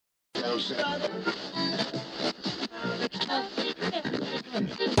Los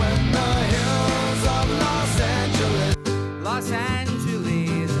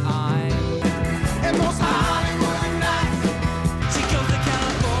Angeles, I'm and most Hollywood nights. She goes to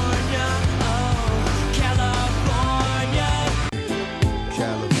California, oh, California.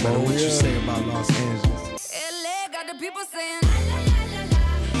 What you say about Los Angeles? LA got the people saying,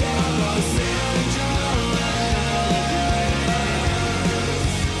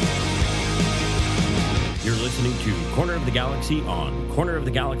 You're listening to Corner of the Galaxy on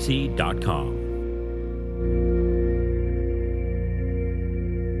cornerofthegalaxy.com.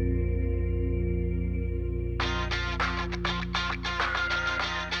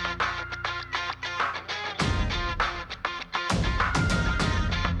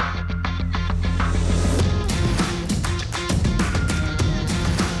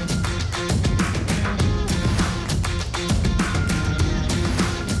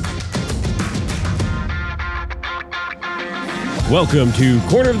 Welcome to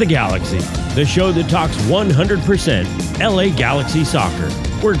Corner of the Galaxy, the show that talks 100% LA Galaxy soccer.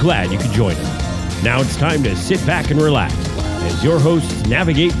 We're glad you could join us. Now it's time to sit back and relax as your hosts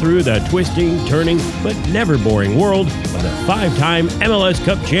navigate through the twisting, turning, but never boring world of the five-time MLS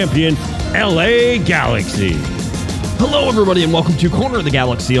Cup champion, LA Galaxy. Hello, everybody, and welcome to Corner of the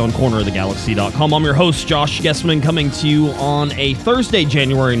Galaxy on cornerofthegalaxy.com. I'm your host, Josh Gessman, coming to you on a Thursday,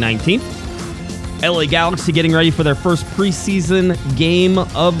 January 19th. LA Galaxy getting ready for their first preseason game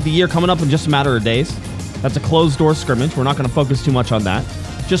of the year coming up in just a matter of days. That's a closed-door scrimmage. We're not going to focus too much on that.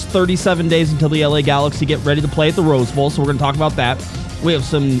 Just 37 days until the LA Galaxy get ready to play at the Rose Bowl, so we're going to talk about that. We have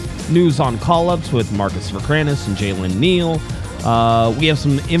some news on call-ups with Marcus Vercranis and Jalen Neal. We have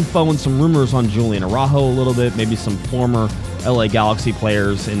some info and some rumors on Julian Araujo a little bit, maybe some former LA Galaxy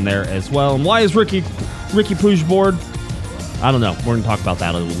players in there as well. And why is Ricky Puig bored? I don't know. We're going to talk about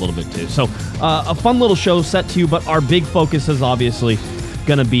that a little bit too. So a fun little show set to you, but our big focus is obviously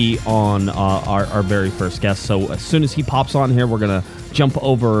going to be on our very first guest. So as soon as he pops on here, we're going to jump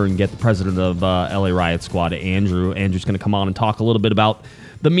over and get the president of LA Riot Squad, Andrew. Andrew's going to come on and talk a little bit about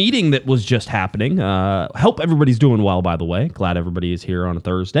the meeting that was just happening. Hope everybody's doing well, by the way. Glad everybody is here on a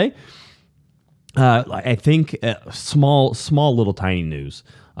Thursday. I think small little tiny news.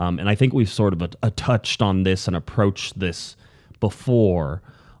 And I think we've sort of touched on this and approached this before,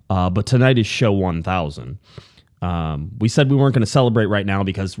 but tonight is show 1000. We said we weren't going to celebrate right now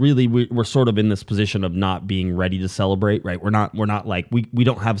because really we're sort of in this position of not being ready to celebrate, right? We're not like, we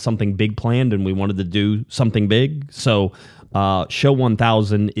don't have something big planned and we wanted to do something big. So show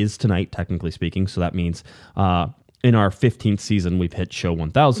 1000 is tonight, technically speaking. So that means in our 15th season, we've hit show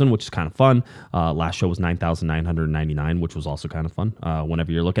 1000, which is kind of fun. Last show was 9,999, which was also kind of fun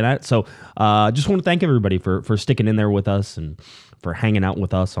whenever you're looking at it. So just want to thank everybody for sticking in there with us and for hanging out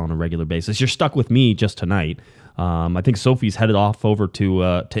with us on a regular basis. You're stuck with me just tonight. I think Sophie's headed off over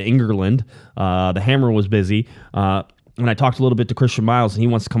to England. The Hammer was busy. And I talked a little bit to Christian Miles, and he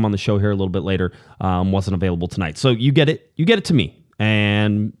wants to come on the show here a little bit later. Wasn't available tonight. So you get it. You get it to me.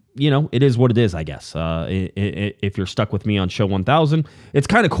 And you know, it is what it is, I guess. If you're stuck with me on show 1000, it's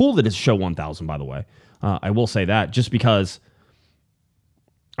kind of cool that it's show 1000, by the way. I will say that just because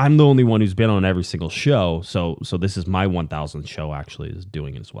I'm the only one who's been on every single show. So this is my 1000th show, actually, is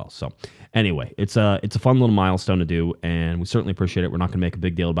doing it as well. So anyway, it's a fun little milestone to do, and we certainly appreciate it. We're not going to make a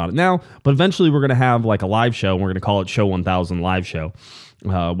big deal about it now, but eventually we're going to have like a live show, and we're going to call it Show 1000 Live Show,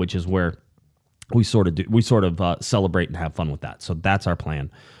 which is where we sort of celebrate and have fun with that. So that's our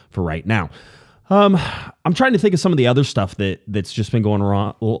plan for right now. I'm trying to think of some of the other stuff that's just been going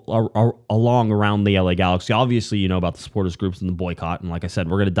along around the LA Galaxy. Obviously, you know about the supporters groups and the boycott, and like I said,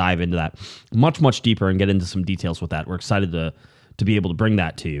 we're going to dive into that much deeper and get into some details with that. We're excited to be able to bring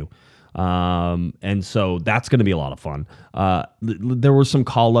that to you. And so that's going to be a lot of fun. There were some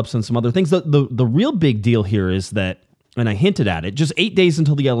call-ups and some other things. The real big deal here is that, and I hinted at it, just 8 days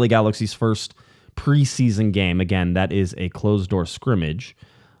until the LA Galaxy's first preseason game. Again, that is a closed-door scrimmage.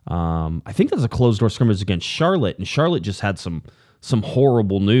 I think there's a closed-door scrimmage against Charlotte, and Charlotte just had some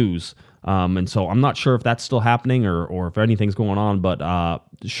horrible news. And so I'm not sure if that's still happening or if anything's going on, but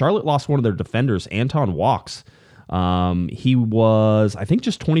Charlotte lost one of their defenders, Anton Walks. He was, I think,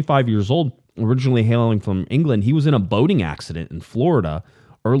 just 25 years old, originally hailing from England. He was in a boating accident in Florida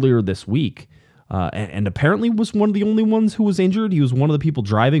earlier this week, and apparently was one of the only ones who was injured. He was one of the people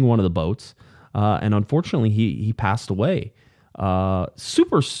driving one of the boats, and unfortunately, he passed away.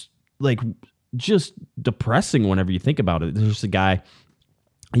 Super, like, just depressing whenever you think about it. There's a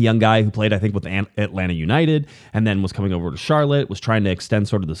young guy who played, I think, with Atlanta United and then was coming over to Charlotte, was trying to extend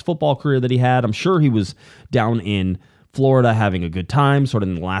sort of this football career that he had. I'm sure he was down in Florida, having a good time, sort of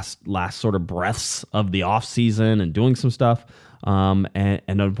in the last sort of breaths of the off season and doing some stuff, and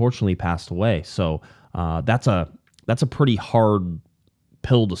unfortunately passed away. So that's a pretty hard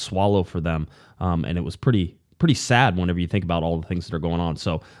pill to swallow for them, and it was pretty sad whenever you think about all the things that are going on.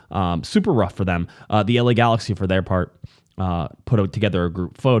 So super rough for them. The LA Galaxy, for their part, put together a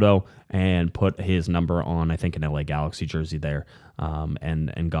group photo and put his number on, I think, an LA Galaxy jersey there,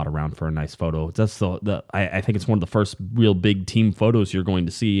 and got around for a nice photo. That's I think it's one of the first real big team photos you're going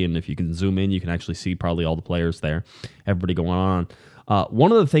to see, and if you can zoom in, you can actually see probably all the players there, everybody going on.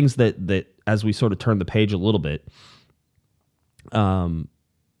 One of the things that as we sort of turn the page a little bit, one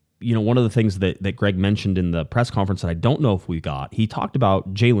of the things that Greg mentioned in the press conference that I don't know if we got, he talked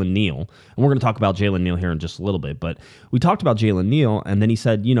about Jalen Neal, and we're going to talk about Jalen Neal here in just a little bit, but we talked about Jalen Neal, and then he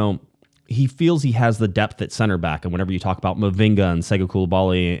said, he feels he has the depth at center back, and whenever you talk about Mavinga and Sega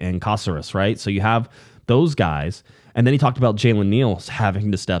Coulibaly and Caceres, right? So you have those guys, and then he talked about Jalen Neal having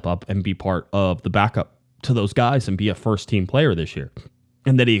to step up and be part of the backup to those guys and be a first-team player this year,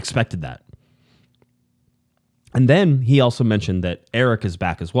 and that he expected that. And then he also mentioned that Eric is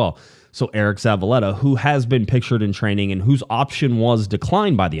back as well. So Eric Zavaleta, who has been pictured in training and whose option was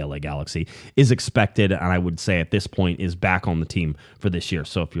declined by the LA Galaxy, is expected, and I would say at this point is back on the team for this year.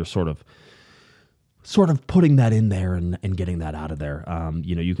 So if you're sort of putting that in there and getting that out of there,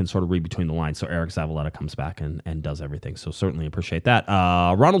 you can sort of read between the lines. So Eric Zavaleta comes back and does everything. So certainly appreciate that.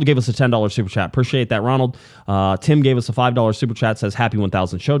 Ronald gave us a $10 super chat. Appreciate that, Ronald. Tim gave us a $5 super chat. Says happy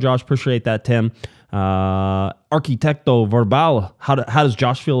 1000 show, Josh. Appreciate that, Tim. Arquitecto Verbal. How does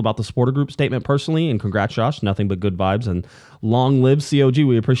Josh feel about the supporter group statement personally? And congrats, Josh. Nothing but good vibes and long live COG.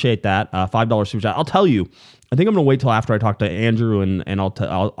 We appreciate that. $5 super chat. I'll tell you, I think I'm going to wait till after I talk to Andrew, and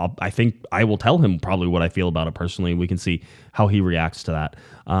I think I will tell him probably what I feel about it personally. We can see how he reacts to that.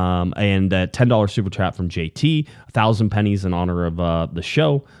 And $10 super chat from JT, 1,000 pennies in honor of the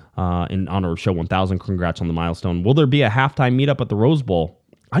show, in honor of show 1000. Congrats on the milestone. Will there be a halftime meetup at the Rose Bowl?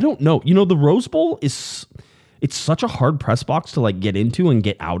 I don't know. The Rose Bowl it's such a hard press box to get into and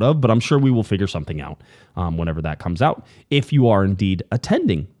get out of, but I'm sure we will figure something out whenever that comes out. If you are indeed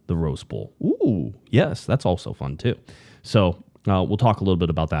attending the Rose Bowl. Ooh, yes, that's also fun too. So we'll talk a little bit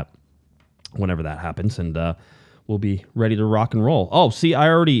about that whenever that happens, and we'll be ready to rock and roll. Oh, see,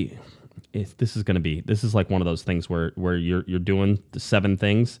 this is like one of those things where you're doing the 7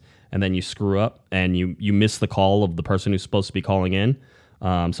 things and then you screw up and you miss the call of the person who's supposed to be calling in.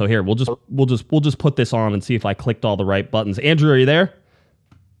 So here we'll just put this on and see if I clicked all the right buttons. Andrew, are you there?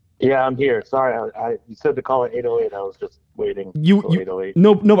 Yeah, I'm here. Sorry, you said to call at 8:08. I was just waiting. You 8:08.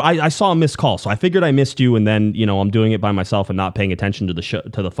 No. I saw a missed call, so I figured I missed you, and then I'm doing it by myself and not paying attention to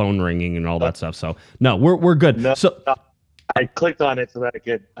the phone ringing and all that stuff. So no, we're good. No, so. No. I clicked on it so that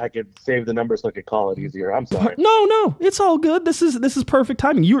I could save the number so I could call it easier. I'm sorry. No, it's all good. This is perfect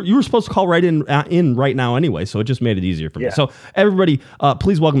timing. You were supposed to call right in right now anyway, so it just made it easier for me. So everybody,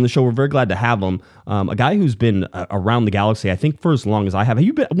 please welcome to the show. We're very glad to have him. A guy who's been around the Galaxy, I think, for as long as I have. Have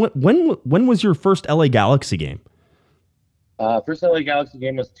you been? When was your first LA Galaxy game? First LA Galaxy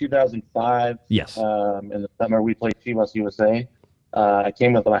game was 2005. Yes. In the summer, we played Chivas USA. I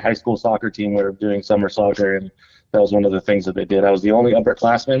came with my high school soccer team. We were doing summer soccer, and that was one of the things that they did. I was the only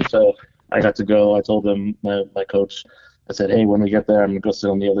upperclassman, so I got to go. I told them, my coach, I said, hey, when we get there, I'm going to go sit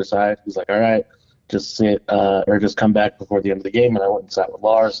on the other side. He's like, all right, just sit or just come back before the end of the game. And I went and sat with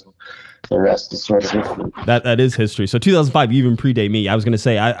Lars, and the rest is sort of history. That is history. So 2005, you even predate me. I was going to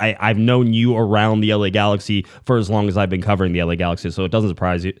say, I've known you around the LA Galaxy for as long as I've been covering the LA Galaxy, so it doesn't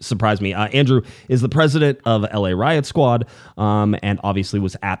surprise me. Andrew is the president of LA Riot Squad, and obviously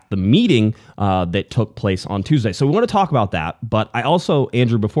was at the meeting that took place on Tuesday. So we want to talk about that, but I also,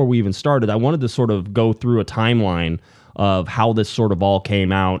 Andrew, before we even started, I wanted to sort of go through a timeline of how this sort of all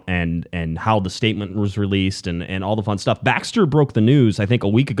came out and how the statement was released and all the fun stuff. Baxter broke the news, I think, a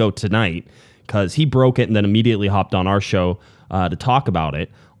week ago tonight, because he broke it and then immediately hopped on our show to talk about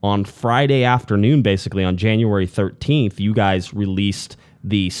it. On Friday afternoon, basically, on January 13th, you guys released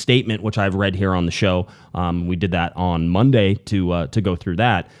the statement, which I've read here on the show. We did that on Monday to go through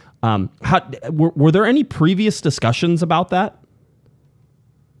that. Were there any previous discussions about that?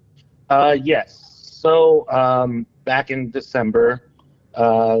 Yes. So back in December,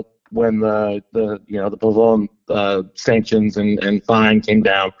 when the Pavone sanctions and fine came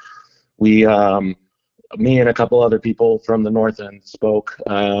down, we, me and a couple other people from the North End spoke,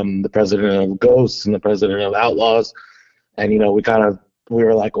 the president of Ghosts and the president of Outlaws, and we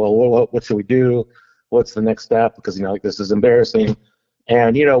were like, well, what should we do? What's the next step? Because this is embarrassing,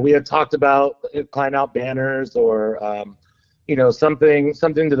 and we had talked about applying out banners or something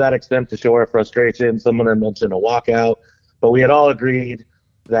to that extent to show our frustration. Someone had mentioned a walkout, but we had all agreed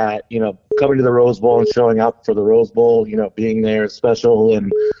that, coming to the Rose Bowl and showing up for the Rose Bowl, being there is special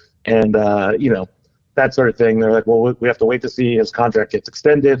and that sort of thing. They're like, well, we have to wait to see his contract gets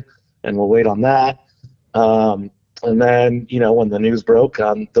extended, and we'll wait on that. And then, when the news broke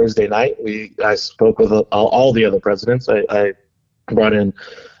on Thursday night, I spoke with all the other presidents. I brought in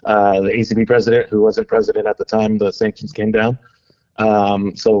the ACB president, who wasn't president at the time the sanctions came down.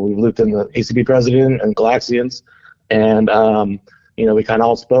 So we looped in the ACB president and Galaxians, and we kind of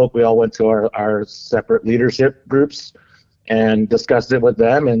all spoke. We all went to our separate leadership groups and discussed it with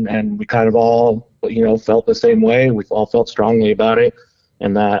them, and we kind of all felt the same way. We all felt strongly about it,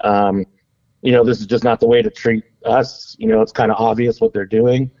 and that this is just not the way to treat us. It's kind of obvious what they're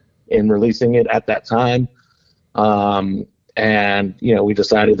doing in releasing it at that time. And we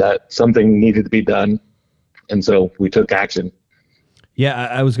decided that something needed to be done, and so we took action. Yeah,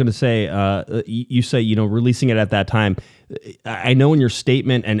 I was going to say, you say, releasing it at that time. I know in your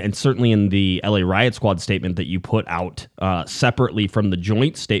statement and certainly in the LA Riot Squad statement that you put out separately from the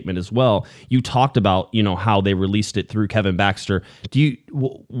joint statement as well, you talked about, how they released it through Kevin Baxter.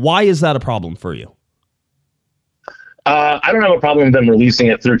 Why is that a problem for you? I don't have a problem with them releasing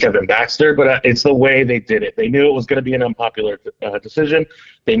it through Kevin Baxter, but it's the way they did it. They knew it was going to be an unpopular decision.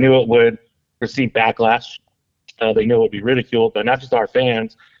 They knew it would receive backlash. They knew it would be ridiculed, but not just our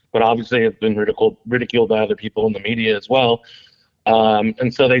fans, but obviously it's been ridiculed by other people in the media as well.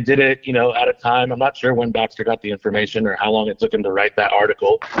 And so they did it, at a time. I'm not sure when Baxter got the information or how long it took him to write that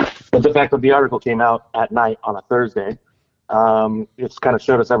article, but the fact that the article came out at night on a Thursday, it's kind of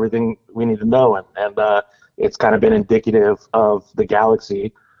showed us everything we need to know. And it's kind of been indicative of the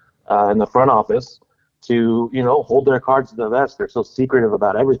Galaxy in the front office to, hold their cards to the vest. They're so secretive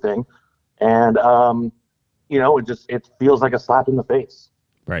about everything. And, it feels like a slap in the face.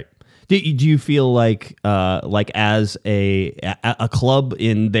 Right. Do you feel like as a club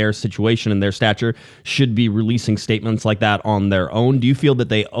in their situation and their stature should be releasing statements like that on their own? Do you feel that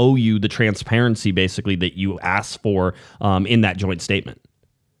they owe you the transparency basically that you asked for in that joint statement?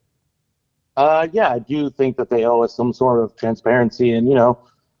 Yeah, I do think that they owe us some sort of transparency. And,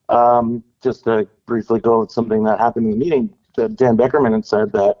 just to briefly go with something that happened in the meeting, that Dan Beckerman had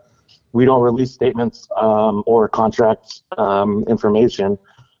said that we don't release statements or contract information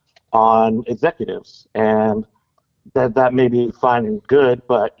on executives. And that may be fine and good,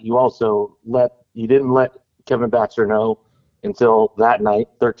 but you didn't let Kevin Baxter know until that night,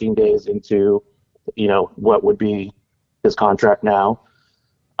 13 days into, what would be his contract now.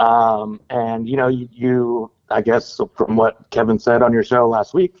 And, I guess from what Kevin said on your show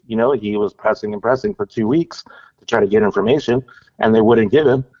last week, he was pressing for 2 weeks to try to get information, and they wouldn't give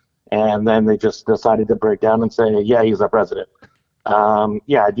him. And then they just decided to break down and say, yeah, he's our president.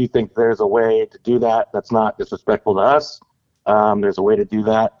 Yeah, I do think there's a way to do that that's not disrespectful to us. There's a way to do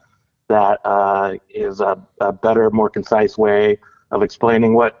that is a better, more concise way of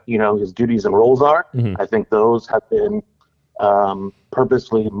explaining what, his duties and roles are. Mm-hmm. I think those have been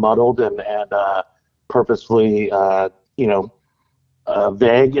purposely muddled and purposely,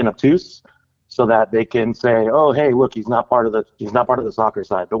 vague and obtuse, so that they can say, "Oh, hey, look, he's not part of the soccer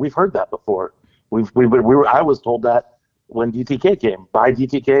side." But we've heard that before. I was told that when DTK came, by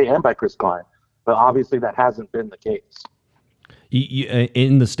DTK and by Chris Klein, but obviously that hasn't been the case.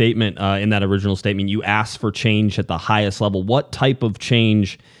 In the statement, in that original statement, you asked for change at the highest level. What type of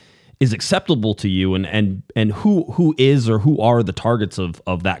change is acceptable to you, and who is or who are the targets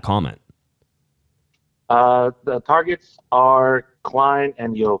of that comment? The targets are Klein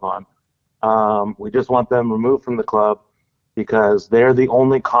and Jovan. We just want them removed from the club because they're the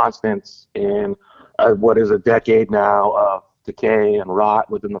only constants in what is a decade now of decay and rot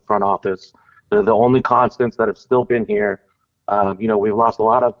within the front office. They're the only constants that have still been here. We've lost a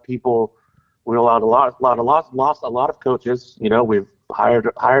lot of people. We lost a lot of coaches. We've hired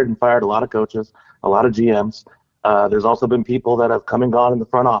and fired a lot of coaches, a lot of GMs. There's also been people that have come and gone in the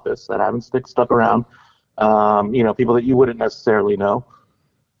front office that haven't stuck around. People that you wouldn't necessarily know.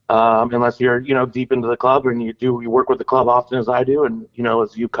 Unless you're, deep into the club and you work with the club often as I do, and,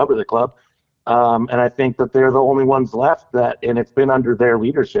 as you cover the club. And I think that they're the only ones left and it's been under their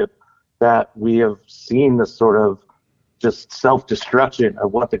leadership that we have seen this sort of just self-destruction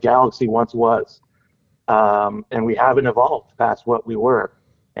of what the Galaxy once was. And we haven't evolved past what we were.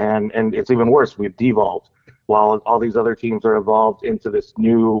 And it's even worse, we've devolved while all these other teams are evolved into this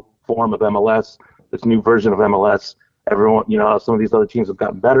new form of MLS, this new version of MLS. Everyone, some of these other teams have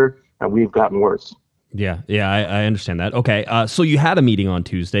gotten better and we've gotten worse. Yeah, I understand that. Okay, so you had a meeting on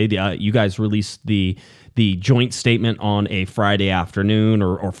Tuesday. You guys released the joint statement on a Friday afternoon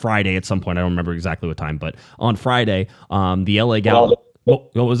or Friday at some point. I don't remember exactly what time, but on Friday, the LA Galaxy.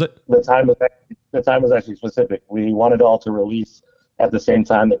 What was it? The time was actually specific. We wanted all to release at the same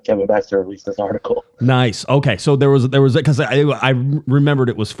time that Kevin Baxter released this article. Nice. Okay, so there was because I remembered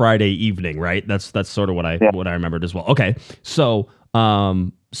it was Friday evening, right? That's sort of what I remembered as well. Okay, so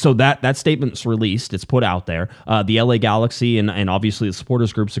so that statement's released. It's put out there. The LA Galaxy and obviously the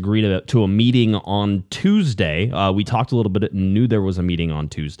supporters groups agreed to a meeting on Tuesday. We talked a little bit and knew there was a meeting on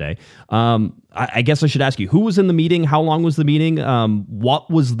Tuesday. I guess I should ask you, who was in the meeting? How long was the meeting?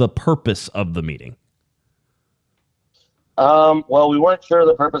 What was the purpose of the meeting? Well, we weren't sure of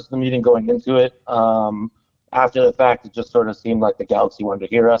the purpose of the meeting going into it. After the fact, it just sort of seemed like the Galaxy wanted to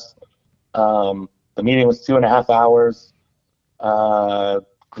hear us. The meeting was 2.5 hours.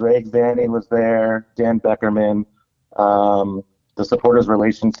 Greg Vanney was there, Dan Beckerman, the supporters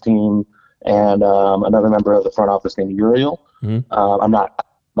relations team, and another member of the front office named Uriel. Mm-hmm. I'm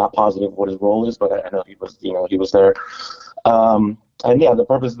not positive what his role is, but I know he was there. And yeah, the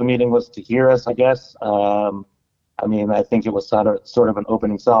purpose of the meeting was to hear us, I guess. I mean, I think it was sort of an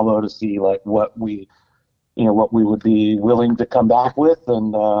opening salvo to see like what we would be willing to come back with,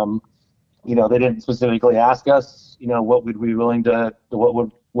 and they didn't specifically ask us, what would we be willing to, what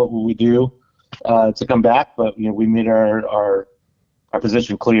would we do to come back, but we made our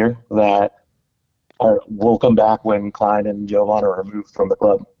position clear that we'll come back when Klein and Jovan are removed from the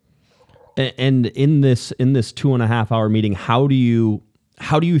club. And in this 2.5 hour meeting, how do you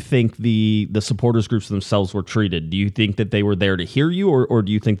think the supporters groups themselves were treated? Do you think that they were there to hear you, or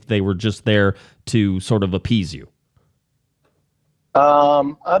do you think that they were just there to sort of appease you?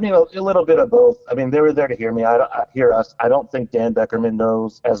 I mean, a little bit of both. I mean, they were there to hear me. Hear us. I don't think Dan Beckerman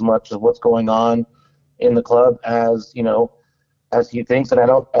knows as much of what's going on in the club as he thinks, and I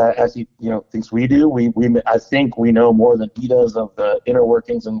don't as he thinks we do. I think we know more than he does of the inner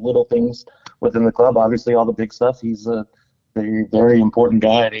workings and little things within the club. Obviously, all the big stuff. He's a very, very important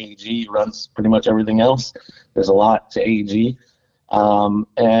guy at AEG. He runs pretty much everything else. There's a lot to AEG, and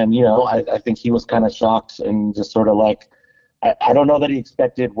I think he was kind of shocked and just sort of like. I don't know that he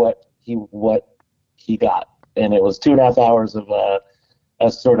expected what he got, and it was 2.5 hours of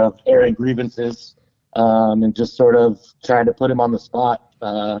us sort of airing grievances and just sort of trying to put him on the spot.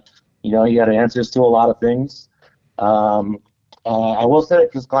 He had answers to a lot of things. I will say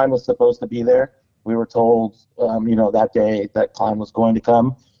that Chris Klein was supposed to be there. We were told, that day that Klein was going to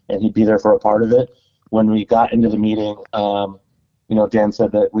come and he'd be there for a part of it. When we got into the meeting, Dan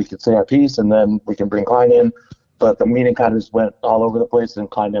said that we could say our piece and then we can bring Klein in. But the meeting kind of just went all over the place, and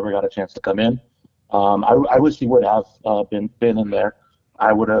Klein never got a chance to come in. I wish he would have been in there.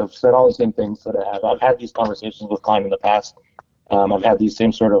 I would have said all the same things that I have. I've had these conversations with Klein in the past. I've had these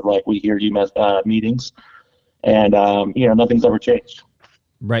same sort of like we hear you meetings, and nothing's ever changed.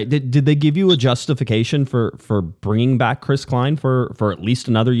 Right. Did they give you a justification for bringing back Chris Klein for at least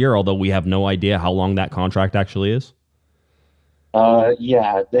another year? Although we have no idea how long that contract actually is.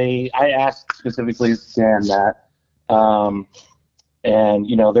 Yeah. I asked specifically Dan that.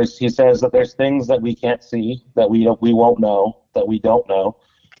 He says that there's things that we can't see, that we won't know, that we don't know,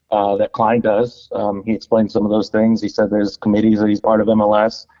 that Klein does. He explained some of those things. He said there's committees that he's part of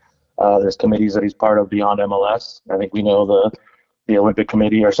MLS. There's committees that he's part of beyond MLS. I think we know the Olympic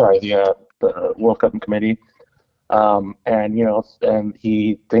Committee, the World Cup Committee. And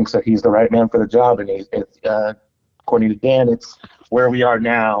he thinks that he's the right man for the job. And according to Dan, it's where we are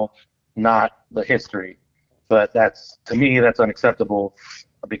now, not the history. But to me, that's unacceptable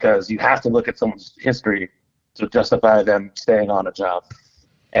because you have to look at someone's history to justify them staying on a job.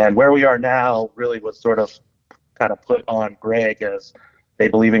 And where we are now really was sort of kind of put on Greg as they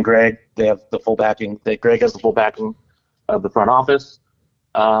believe in Greg. They have the full backing. Greg has the full backing of the front office.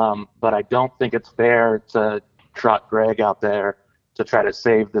 But I don't think it's fair to trot Greg out there to try to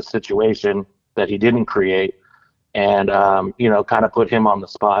save the situation that he didn't create and, kind of put him on the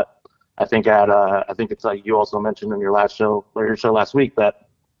spot. I think it's like you also mentioned in your show last week that,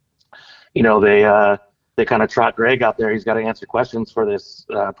 they kind of trot Greg out there. He's got to answer questions for this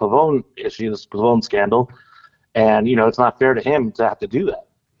Pavone issue, this Pavone scandal. And, it's not fair to him to have to do that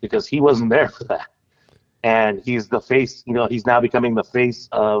because he wasn't there for that. And he's the face, he's now becoming the face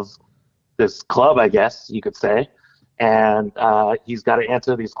of this club, I guess you could say. And he's got to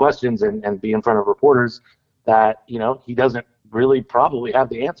answer these questions and be in front of reporters that, he doesn't really probably have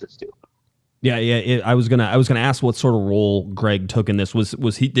the answers to. Yeah. I was gonna ask what sort of role Greg took in this.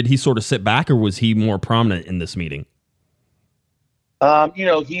 Did he sort of sit back, or was he more prominent in this meeting?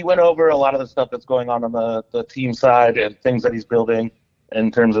 He went over a lot of the stuff that's going on the team side and things that he's building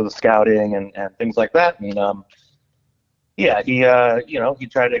in terms of the scouting and things like that. And he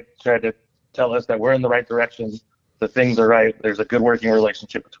tried to tell us that we're in the right direction, the things are right. There's a good working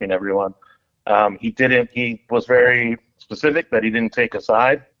relationship between everyone. He was very specific that he didn't take a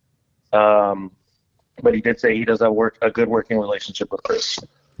side, but he did say he does have a good working relationship with Chris.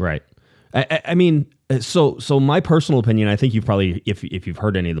 Right. I mean, so my personal opinion, I think you've probably, if you've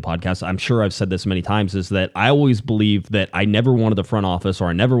heard any of the podcasts, I'm sure I've said this many times, is that I always believe that I never wanted the front office, or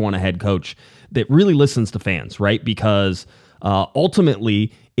I never want a head coach that really listens to fans, right? Because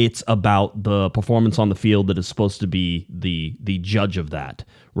ultimately, it's about the performance on the field that is supposed to be the judge of that,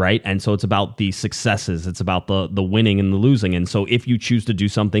 right? And so it's about the successes, it's about the winning and the losing. And so if you choose to do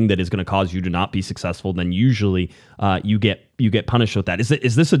something that is going to cause you to not be successful, then usually you get punished with that.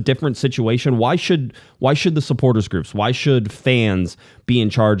 Is this a different situation? Why should the supporters groups, why should fans be in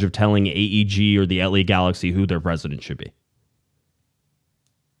charge of telling AEG or the LA Galaxy who their president should be?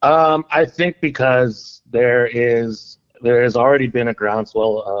 I think because there has already been a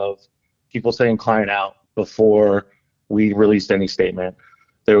groundswell of people saying Klein out before we released any statement.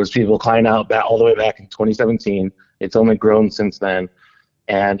 There was people Klein out all the way back in 2017. It's only grown since then.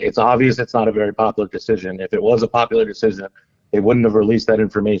 And it's obvious it's not a very popular decision. If it was a popular decision, they wouldn't have released that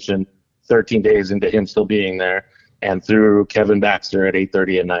information 13 days into him still being there and through Kevin Baxter at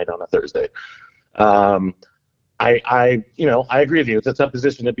 8:30 at night on a Thursday. I agree with you. It's a tough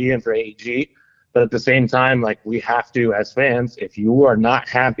position to be in for AEG. But at the same time, like, we have to, as fans, if you are not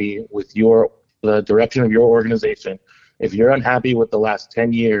happy with the direction of your organization, if you're unhappy with the last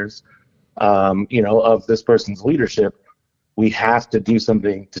 10 years, of this person's leadership, we have to do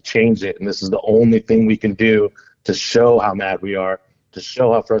something to change it. And this is the only thing we can do to show how mad we are, to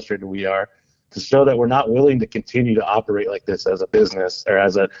show how frustrated we are, to show that we're not willing to continue to operate like this as a business or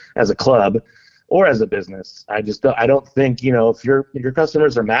as a club or as a business. I don't think, if your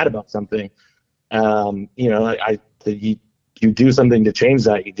customers are mad about something, you do something to change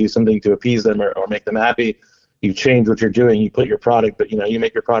that. You do something to appease them or make them happy. You change what you're doing. You put your product, but you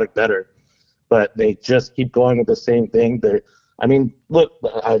make your product better. But they just keep going with the same thing. The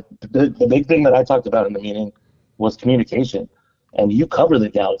big thing that I talked about in the meeting was communication. And you cover the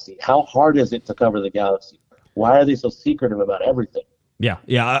Galaxy. How hard is it to cover the Galaxy? Why are they so secretive about everything? Yeah.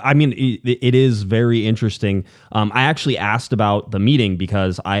 I mean, it is very interesting. I actually asked about the meeting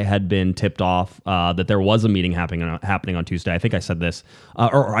because I had been tipped off that there was a meeting happening on Tuesday. I think I said this,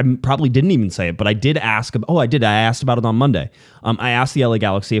 or I probably didn't even say it, but I did ask. I did. I asked about it on Monday. I asked the LA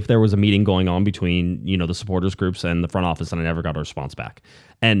Galaxy if there was a meeting going on between the supporters groups and the front office, and I never got a response back.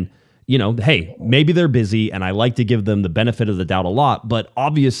 And hey, maybe they're busy, and I like to give them the benefit of the doubt a lot, but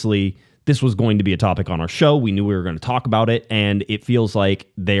obviously this was going to be a topic on our show. We knew we were going to talk about it, and it feels like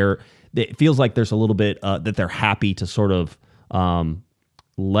there's a little bit that they're happy to sort of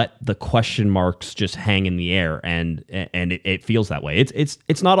let the question marks just hang in the air, and it feels that way.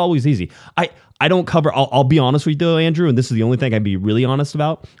 It's not always easy. I don't cover. I'll be honest with you, Andrew, and this is the only thing I'd be really honest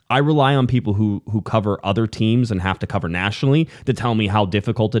about. I rely on people who cover other teams and have to cover nationally to tell me how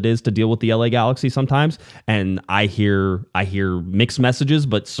difficult it is to deal with the LA Galaxy sometimes. And I hear mixed messages,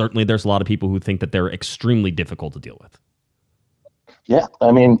 but certainly there's a lot of people who think that they're extremely difficult to deal with. Yeah,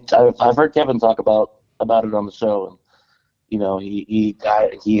 I mean, I've heard Kevin talk about it on the show, and he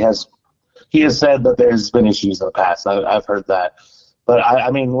has said that there's been issues in the past. I've heard that. But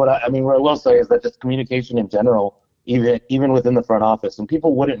what I will say is that just communication in general, even within the front office, and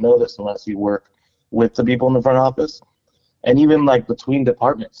people wouldn't know this unless you work with the people in the front office, and even like between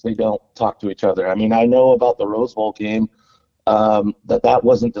departments, they don't talk to each other. I mean, I know about the Rose Bowl game, that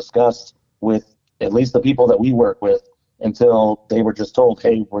wasn't discussed with at least the people that we work with until they were just told,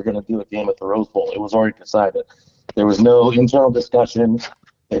 hey, we're going to do a game at the Rose Bowl. It was already decided. There was no internal discussion.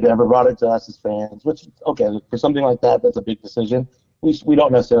 They never brought it to us as fans, which, okay, for something like that, that's a big decision. We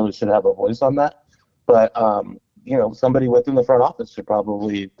don't necessarily should have a voice on that, but somebody within the front office should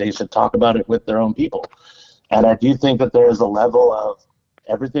talk about it with their own people. And I do think that there is a level of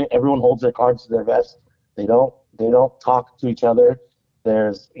everything. Everyone holds their cards to their vest. They don't talk to each other.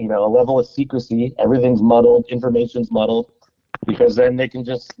 There's a level of secrecy. Everything's muddled. Information's muddled, because then they can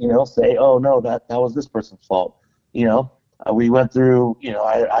just say, oh no, that was this person's fault. We went through.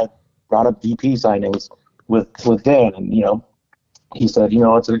 I brought up DP signings with Dan, and he said,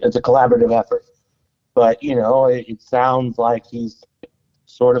 it's a collaborative effort, but it sounds like he's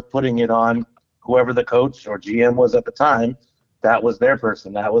sort of putting it on whoever the coach or GM was at the time. That was their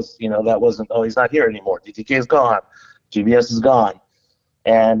person. That was, that wasn't, oh, he's not here anymore. DTK is gone. GBS is gone.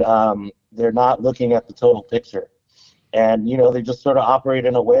 And they're not looking at the total picture. And, they just sort of operate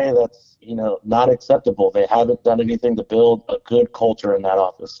in a way that's, not acceptable. They haven't done anything to build a good culture in that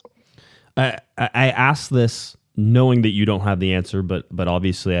office. I asked this knowing that you don't have the answer, but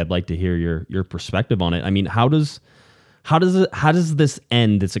obviously I'd like to hear your perspective on it. I mean, how does this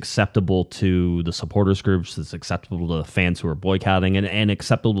end that's acceptable to the supporters groups, that's acceptable to the fans who are boycotting, and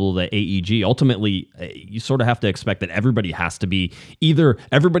acceptable to AEG? Ultimately, you sort of have to expect that everybody has to be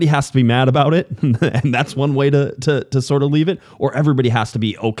mad about it, and that's one way to sort of leave it, or everybody has to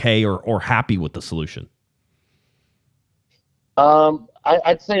be okay or happy with the solution.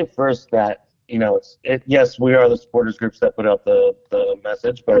 I'd say first that, yes, we are the supporters groups that put out the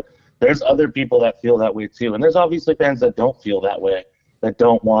message, but there's other people that feel that way too. And there's obviously fans that don't feel that way, that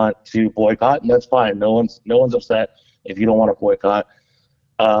don't want to boycott, and that's fine. No one's upset if you don't want to boycott.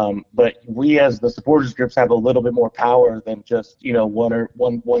 But we as the supporters groups have a little bit more power than just,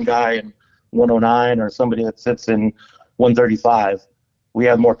 one guy in 109 or somebody that sits in 135. We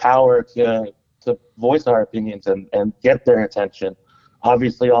have more power to voice our opinions and get their attention.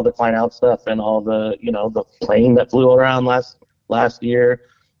 Obviously all the Klein out stuff and all the, the plane that flew around last year,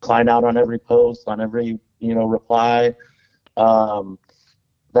 Klein out on every post, on every, reply,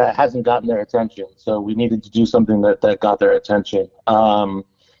 that hasn't gotten their attention. So we needed to do something that got their attention.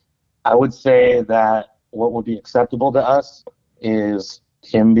 I would say that what would be acceptable to us is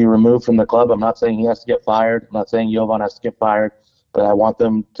him be removed from the club. I'm not saying he has to get fired. I'm not saying Jovan has to get fired, but I want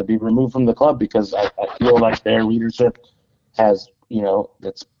them to be removed from the club because I feel like their leadership has,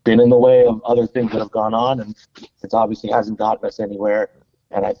 it's been in the way of other things that have gone on, and it obviously hasn't gotten us anywhere.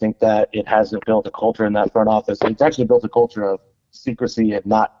 And I think that it hasn't built a culture in that front office. It's actually built a culture of secrecy and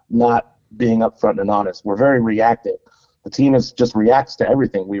not being upfront and honest. We're very reactive. The team just reacts to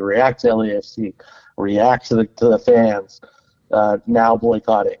everything. We react to LAFC, react to the fans now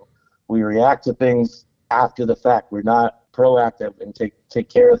boycotting. We react to things after the fact. We're not proactive and take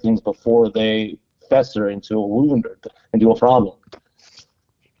care of things before they fester into a wound or into a problem.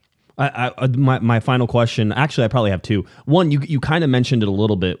 My final question, actually I probably have two. One, you kind of mentioned it a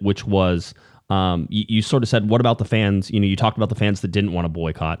little bit, which was you sort of said, what about the fans? You talked about the fans that didn't want to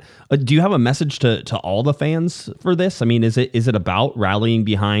boycott. Do you have a message to all the fans for this? I mean, is it about rallying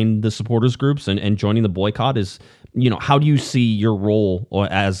behind the supporters groups and joining the boycott? How do you see your role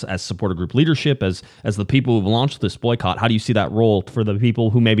as supporter group leadership, as the people who've launched this boycott? How do you see that role for the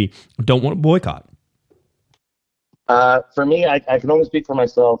people who maybe don't want to boycott? For me, I can only speak for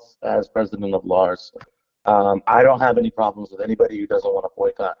myself as president of Lars. I don't have any problems with anybody who doesn't want to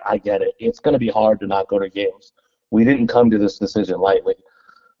boycott. I get it. It's going to be hard to not go to games. We didn't come to this decision lightly.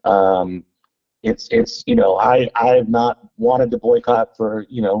 I have not wanted to boycott for,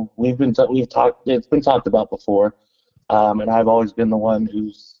 it's been talked about before. And I've always been the one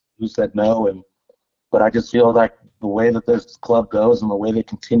who said no. But I just feel like the way that this club goes and the way they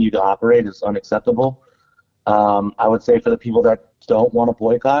continue to operate is unacceptable. I would say for the people that don't want to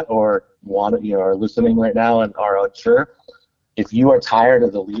boycott or are listening right now and are unsure, if you are tired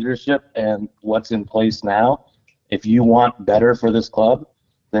of the leadership and what's in place now, if you want better for this club,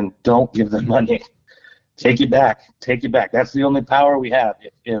 then don't give them money. Take it back. That's the only power we have.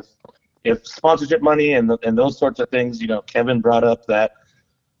 If sponsorship money and those sorts of things, Kevin brought up that,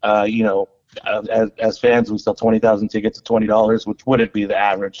 as fans, we sell 20,000 tickets at $20, which wouldn't be the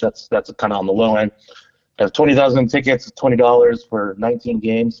average. That's kind of on the low end. If 20,000 tickets, $20 for 19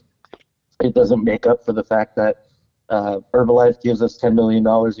 games, it doesn't make up for the fact that Herbalife gives us $10 million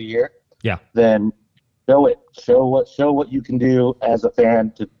a year. Yeah. Then show it. Show what you can do as a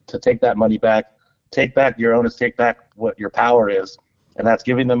fan to take that money back. Take back your onus. Take back what your power is, and that's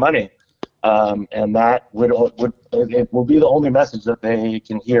giving them money. And that it will be the only message that they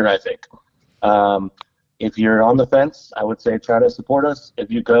can hear, I think. If you're on the fence, I would say try to support us. If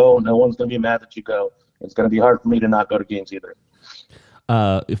you go, no one's going to be mad that you go. It's going to be hard for me to not go to games either.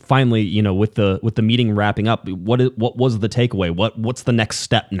 Finally, with the meeting wrapping up, what was the takeaway? What's the next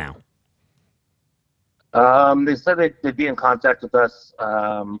step now? They said they'd be in contact with us.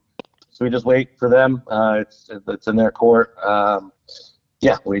 So we just wait for them. It's in their court.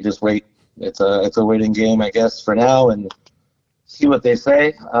 We just wait. It's a waiting game, I guess, for now, and see what they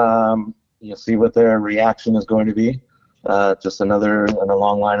say. You'll see what their reaction is going to be. Just another in a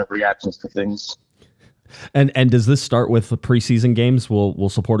long line of reactions to things. And does this start with the preseason games? Will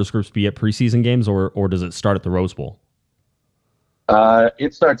supporters groups be at preseason games, or does it start at the Rose Bowl?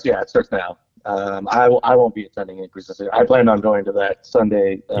 It starts now. I won't be attending any preseason. I plan on going to that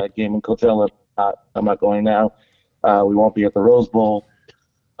Sunday game in Coachella. I'm not going now. We won't be at the Rose Bowl.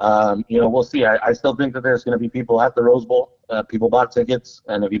 We'll see. I still think that there's going to be people at the Rose Bowl. People bought tickets,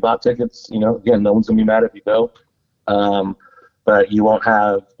 and if you bought tickets, again, no one's going to be mad if you go. But you won't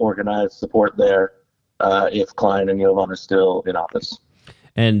have organized support there if Klein and Jovan are still in office.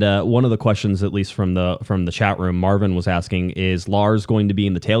 And one of the questions, at least from the chat room, Marvin was asking, is Lars going to be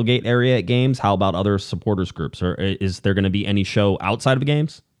in the tailgate area at games? How about other supporters groups? Or is there going to be any show outside of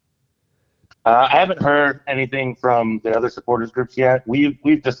games? I haven't heard anything from the other supporters groups yet.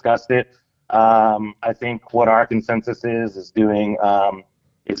 We've discussed it. I think what our consensus is doing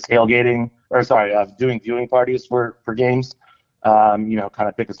tailgating, doing viewing parties for games. Kind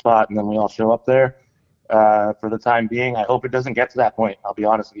of pick a spot and then we all show up there. For the time being, I hope it doesn't get to that point. I'll be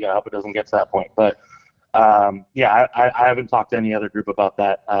honest with you. I hope it doesn't get to that point. But I haven't talked to any other group about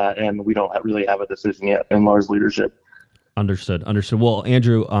that, and we don't really have a decision yet in Lars' leadership. Understood. Well,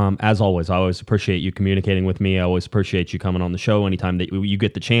 Andrew, as always, I always appreciate you communicating with me. I always appreciate you coming on the show anytime that you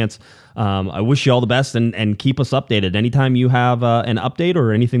get the chance. I wish you all the best and keep us updated. Anytime you have an update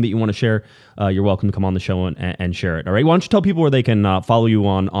or anything that you want to share, you're welcome to come on the show and share it. All right. Why don't you tell people where they can follow you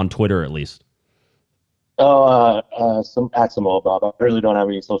on Twitter at least? Samoa Bob. I really don't have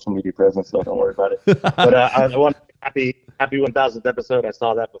any social media presence, so don't worry about it. But I want happy 1000th episode. I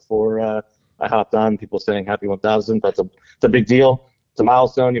saw that before I hopped on. People saying happy 1000th. It's a big deal. It's a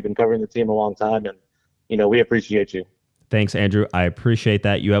milestone. You've been covering the team a long time, and we appreciate you. Thanks, Andrew. I appreciate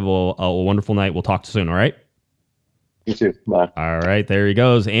that. You have a wonderful night. We'll talk soon. All right. You too. Bye. All right. There he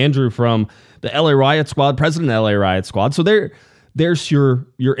goes, Andrew from the LA Riot Squad, president of LA Riot Squad. So there's your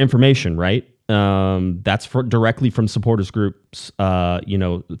information, right? That's directly from supporters groups,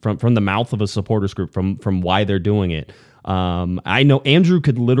 from the mouth of a supporters group, from why they're doing it. I know Andrew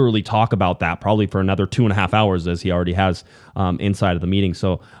could literally talk about that probably for another 2.5 hours, as he already has inside of the meeting.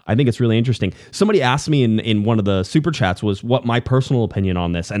 So I think it's really interesting. Somebody asked me in one of the super chats was what my personal opinion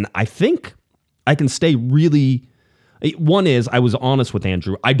on this. And I think I can stay really, one is I was honest with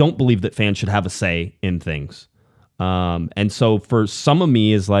Andrew. I don't believe that fans should have a say in things. And so for some of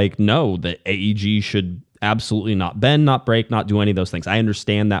me is like, no, the AEG should absolutely not bend, not break, not do any of those things. I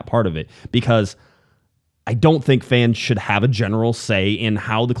understand that part of it because I don't think fans should have a general say in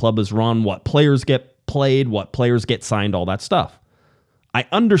how the club is run, what players get played, what players get signed, all that stuff. I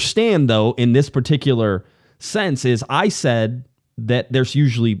understand though, in this particular sense is I said that there's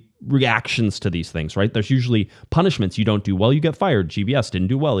usually reactions to these things, right? There's usually punishments. You don't do well, you get fired. GBS didn't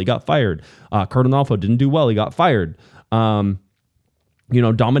do well, he got fired. Kurt Onalfo didn't do well, he got fired. Dominic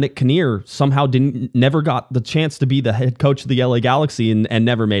Kinnear somehow never got the chance to be the head coach of the LA Galaxy and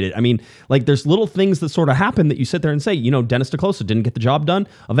never made it. I mean, like there's little things that sort of happen that you sit there and say, Dennis DeClosa didn't get the job done.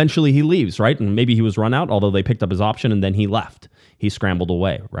 Eventually he leaves, right? And maybe he was run out, although they picked up his option and then he left. He scrambled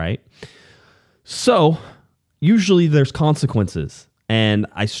away, right? So usually there's consequences. And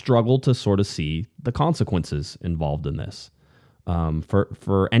I struggle to sort of see the consequences involved in this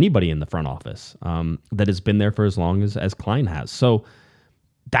for anybody in the front office that has been there for as long as Klein has. So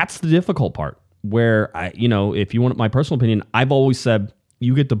that's the difficult part where if you want my personal opinion, I've always said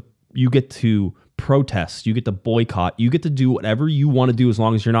you get to protest, you get to boycott, you get to do whatever you want to do as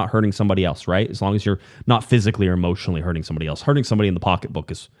long as you're not hurting somebody else, right? As long as you're not physically or emotionally hurting somebody else. Hurting somebody in the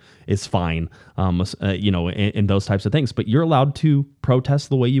pocketbook is fine, in those types of things. But you're allowed to protest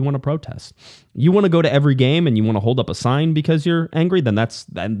the way you want to protest. You want to go to every game and you want to hold up a sign because you're angry, then that's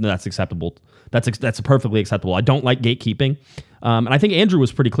acceptable. That's perfectly acceptable. I don't like gatekeeping. And I think Andrew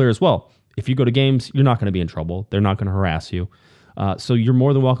was pretty clear as well. If you go to games, you're not going to be in trouble. They're not going to harass you. So you're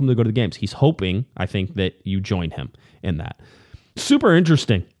more than welcome to go to the games. He's hoping, I think, that you join him in that. Super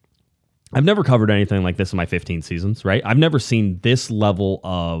interesting. I've never covered anything like this in my 15 seasons, right? I've never seen this level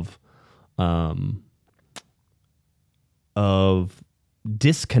of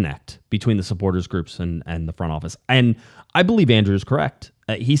disconnect between the supporters groups and the front office. And I believe Andrew is correct.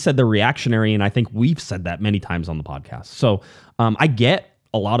 He said they're reactionary, and I think we've said that many times on the podcast. So I get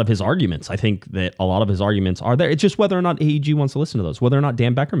a lot of his arguments. I think that a lot of his arguments are there. It's just whether or not AEG wants to listen to those, whether or not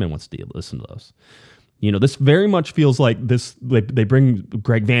Dan Beckerman wants to listen to those. This very much feels like this. They bring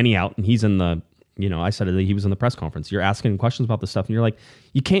Greg Vanney out, and he's in the. I said it, he was in the press conference. You're asking questions about this stuff, and you're like,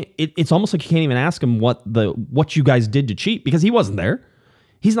 you can't. It's almost like you can't even ask him what you guys did to cheat because he wasn't there.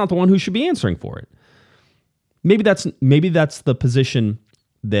 He's not the one who should be answering for it. Maybe that's the position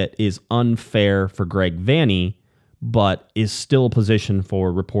that is unfair for Greg Vanney, but is still a position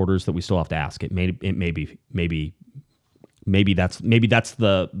for reporters that we still have to ask. Maybe that's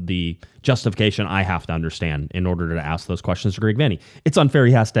the justification I have to understand in order to ask those questions to Greg Vanney. It's unfair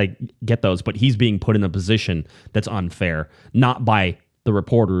he has to get those, but he's being put in a position that's unfair, not by the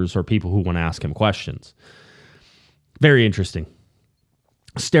reporters or people who want to ask him questions. Very interesting.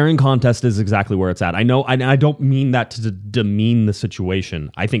 Staring contest is exactly where it's at. I know, I don't mean that to demean the situation.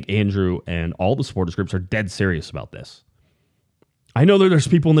 I think Andrew and all the supporters groups are dead serious about this. I know that there's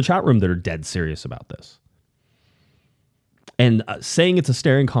people in the chat room that are dead serious about this. And saying it's a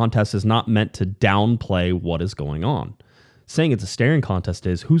staring contest is not meant to downplay what is going on. Saying it's a staring contest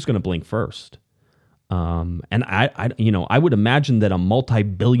is who's going to blink first. And I would imagine that a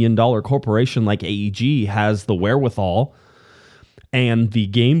multi-billion-dollar corporation like AEG has the wherewithal and the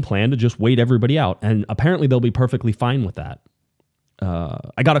game plan to just wait everybody out. And apparently they'll be perfectly fine with that.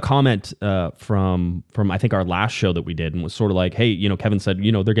 I got a comment from I think our last show that we did, and was sort of like, hey, Kevin said,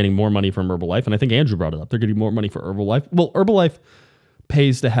 they're getting more money from Herbalife. And I think Andrew brought it up. They're getting more money for Herbalife. Well, Herbalife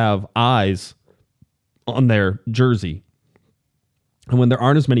pays to have eyes on their jersey. And when there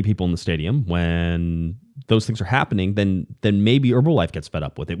aren't as many people in the stadium, when those things are happening, then maybe Herbalife gets fed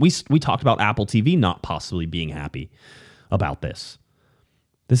up with it. We talked about Apple TV not possibly being happy about this.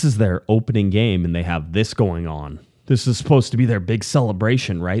 This is their opening game, and they have this going on. This is supposed to be their big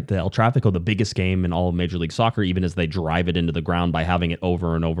celebration, right? The El Tráfico, the biggest game in all of Major League Soccer, even as they drive it into the ground by having it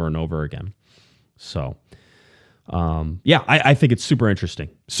over and over and over again. So, I think it's super interesting.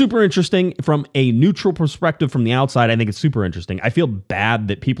 Super interesting from a neutral perspective from the outside. I think it's super interesting. I feel bad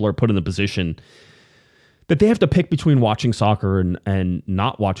that people are put in the position that they have to pick between watching soccer and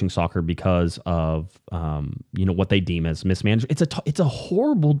not watching soccer because of what they deem as mismanagement. It's a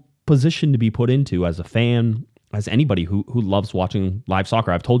horrible position to be put into as a fan, as anybody who loves watching live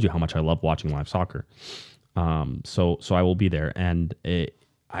soccer. I've told you how much I love watching live soccer. So I will be there, and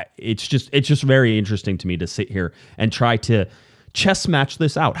it's just very interesting to me to sit here and try to chess match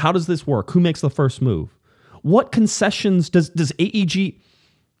this out. How does this work? Who makes the first move? What concessions does AEG?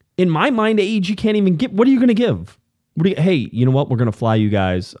 In my mind, AEG can't even get. What are you going to give? Hey, you know what? We're going to fly you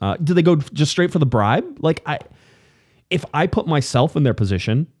guys. Do they go just straight for the bribe? If I put myself in their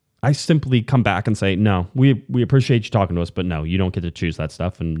position, I simply come back and say, no, we appreciate you talking to us, but no, you don't get to choose that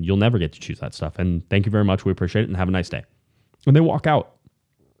stuff, and you'll never get to choose that stuff. And thank you very much. We appreciate it, and have a nice day. And they walk out.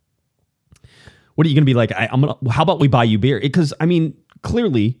 What are you going to be like? How about we buy you beer? Because,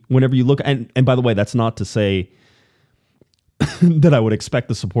 clearly, whenever you look, and by the way, that's not to say that I would expect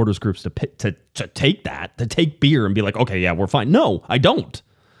the supporters groups to take beer and be like, okay, yeah, we're fine. No, I don't.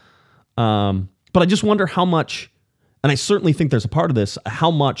 But I just wonder how much, and I certainly think there's a part of this,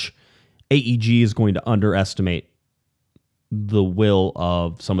 how much AEG is going to underestimate the will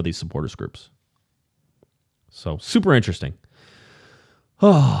of some of these supporters groups. So super interesting.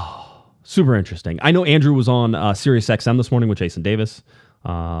 Oh, super interesting. I know Andrew was on Sirius XM this morning with Jason Davis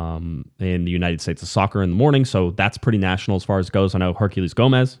in the United States of Soccer in the morning, so that's pretty national as far as it goes. I know Hercules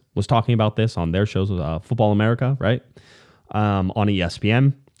Gomez was talking about this on their shows, Football America, right, on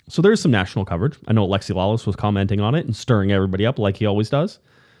ESPN. So there's some national coverage. I know Alexi Lalas was commenting on it and stirring everybody up like he always does.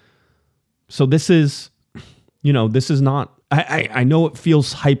 So this is not, I know it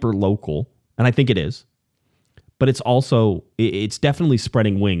feels hyper local, and I think it is, but it's definitely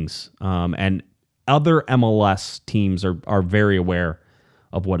spreading wings. And other MLS teams are very aware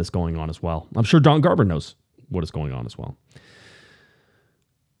of what is going on as well. I'm sure Don Garber knows what is going on as well.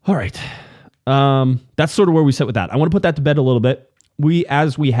 All right. That's sort of where we sit with that. I want to put that to bed a little bit.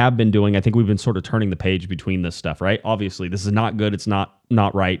 As we have been doing, I think we've been sort of turning the page between this stuff, right? Obviously, this is not good. It's not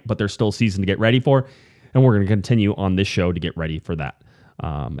right, but there's still a season to get ready for, and we're going to continue on this show to get ready for that.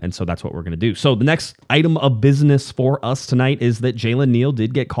 And so that's what we're going to do. So the next item of business for us tonight is that Jalen Neal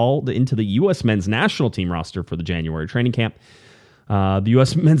did get called into the U.S. men's national team roster for the January training camp. The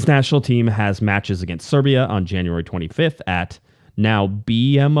U.S. men's national team has matches against Serbia on January 25th at now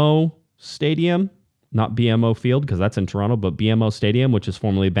BMO Stadium. Not BMO Field, because that's in Toronto, but BMO Stadium, which is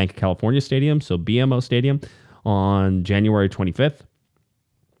formerly Bank of California Stadium. So BMO Stadium on January 25th.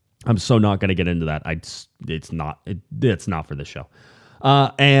 I'm so not going to get into that. It's not for this show.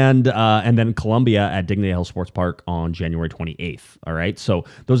 And then Columbia at Dignity Health Sports Park on January 28th. All right. So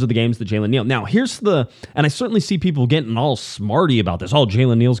those are the games that Jalen Neal. Now and I certainly see people getting all smarty about this. Oh,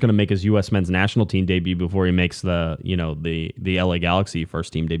 Jalen Neal's going to make his U.S. men's national team debut before he makes the LA Galaxy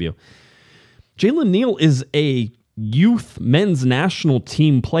first team debut. Jalen Neal is a youth men's national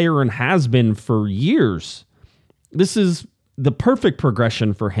team player and has been for years. This is the perfect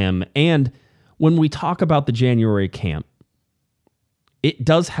progression for him. And when we talk about the January camp, it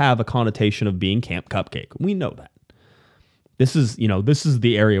does have a connotation of being Camp Cupcake. We know that. This is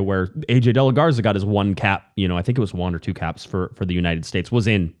the area where AJ De La Garza got his one cap. I think it was 1 or 2 caps for the United States, was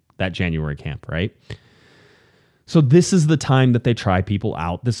in that January camp, right? So this is the time that they try people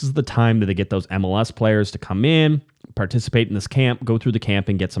out. This is the time that they get those MLS players to come in, participate in this camp, go through the camp,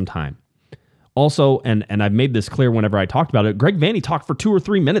 and get some time. Also, and I've made this clear whenever I talked about it, Greg Vanney talked for 2 or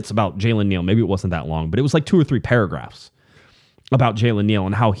 3 minutes about Jalen Neal. Maybe it wasn't that long, but it was like 2 or 3 paragraphs about Jalen Neal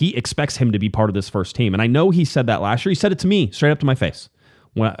and how he expects him to be part of this first team. And I know he said that last year. He said it to me straight up to my face.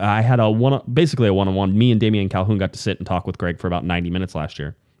 When I had basically a one-on-one, me and Damian Calhoun got to sit and talk with Greg for about 90 minutes last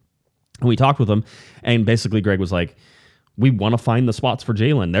year. And we talked with him, and basically Greg was like, we want to find the spots for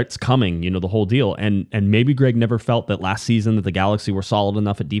Jalen. That's coming, the whole deal. And maybe Greg never felt that last season that the Galaxy were solid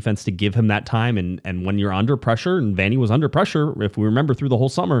enough at defense to give him that time. And when you're under pressure, and Vanney was under pressure, if we remember through the whole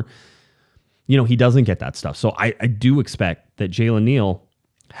summer, he doesn't get that stuff. So I do expect that Jalen Neal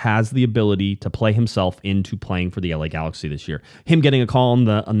has the ability to play himself into playing for the LA Galaxy this year. Him getting a call on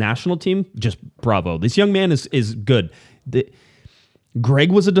the national team, just bravo. This young man is good.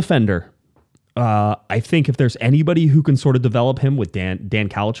 Greg was a defender. I think if there's anybody who can sort of develop him with Dan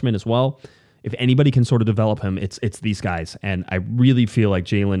Couchman as well, if anybody can sort of develop him, it's these guys. And I really feel like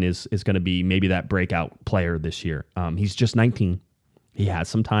Jalen is going to be maybe that breakout player this year. He's just 19. He has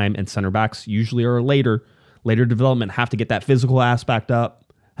some time, and center backs usually are later development, have to get that physical aspect up,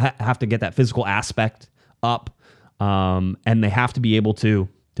 and they have to be able to.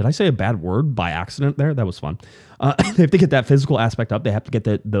 Did I say a bad word by accident there? That was fun. They have to get that physical aspect up. They have to get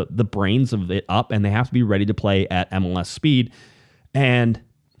the brains of it up, and they have to be ready to play at MLS speed. And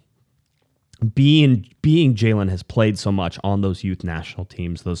being Jalen has played so much on those youth national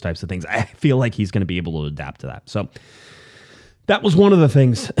teams, those types of things, I feel like he's going to be able to adapt to that. So that was one of the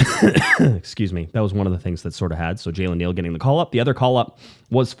things, excuse me, that was one of the things that sort of had. So Jalen Neal getting the call up. The other call up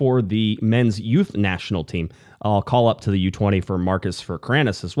was for the men's youth national team. I'll call up to the U20 for Marcus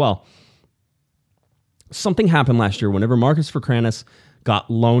Ferkranus as well. Something happened last year whenever Marcus Ferkranus got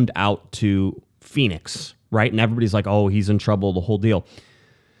loaned out to Phoenix, right? And everybody's like, oh, he's in trouble, the whole deal.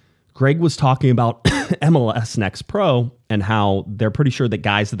 Greg was talking about MLS Next Pro and how they're pretty sure that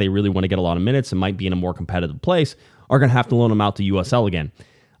guys that they really want to get a lot of minutes and might be in a more competitive place are going to have to loan them out to USL again.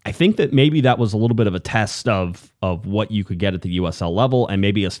 I think that maybe that was a little bit of a test of what you could get at the USL level and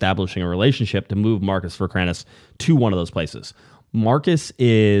maybe establishing a relationship to move Marcus Ferkranus to one of those places. Marcus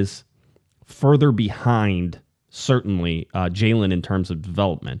is further behind, certainly, Jalen in terms of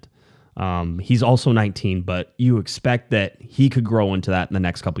development. He's also 19, but you expect that he could grow into that in the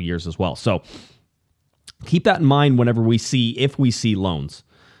next couple of years as well. So keep that in mind whenever if we see loans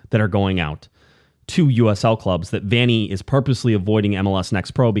that are going out to USL clubs, that Vanney is purposely avoiding MLS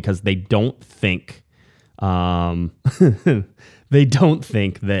Next Pro because they don't think that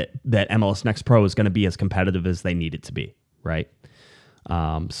MLS Next Pro is going to be as competitive as they need it to be, right?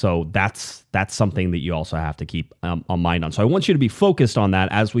 So that's something that you also have to keep on mind on. So I want you to be focused on that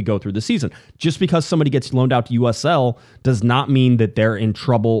as we go through the season. Just because somebody gets loaned out to USL does not mean that they're in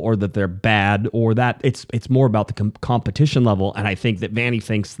trouble or that they're bad or that it's more about the competition level. And I think that Vanney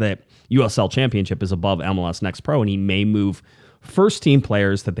thinks that USL Championship is above MLS Next Pro, and he may move first team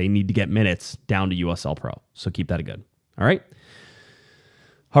players that they need to get minutes down to USL Pro. So keep that good. All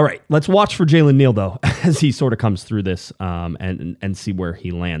right. Let's watch for Jalen Neal, though, as he sort of comes through this and see where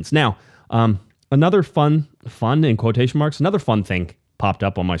he lands. Now, another fun in quotation marks, another fun thing popped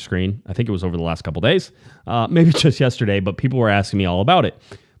up on my screen. I think it was over the last couple days, maybe just yesterday, but people were asking me all about it.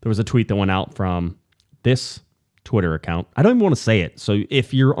 There was a tweet that went out from this Twitter account. I don't even want to say it. So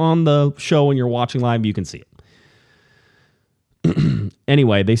if you're on the show and you're watching live, you can see it.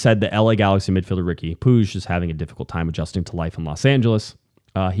 Anyway, they said the LA Galaxy midfielder Riqui Puig is having a difficult time adjusting to life in Los Angeles.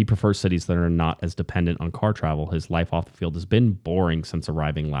 He prefers cities that are not as dependent on car travel. His life off the field has been boring since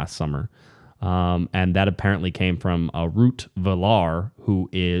arriving last summer. And that apparently came from Ruth Villar,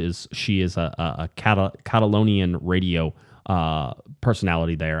 she is a Catalonian radio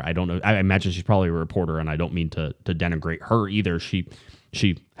personality there. I don't know. I imagine she's probably a reporter, and I don't mean to denigrate her either. She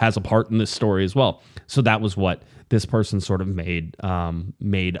has a part in this story as well. So that was what this person sort of made of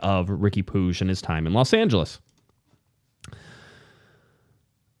Riqui Puig and his time in Los Angeles.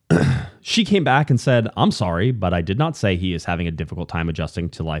 She came back and said, "I'm sorry, but I did not say he is having a difficult time adjusting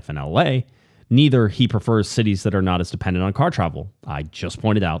to life in LA. Neither he prefers cities that are not as dependent on car travel. I just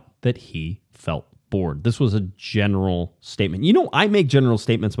pointed out that he felt bored." This was a general statement. I make general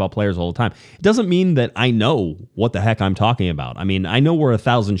statements about players all the time. It doesn't mean that I know what the heck I'm talking about. I mean, I know we're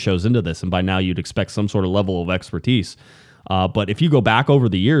 1,000 shows into this, and by now you'd expect some sort of level of expertise. But if you go back over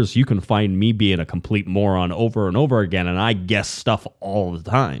the years, you can find me being a complete moron over and over again, and I guess stuff all the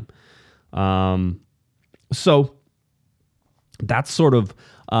time. So that's sort of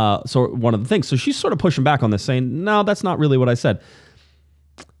one of the things. So she's sort of pushing back on this, saying, no, that's not really what I said.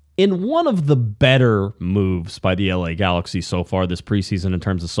 In one of the better moves by the LA Galaxy so far this preseason in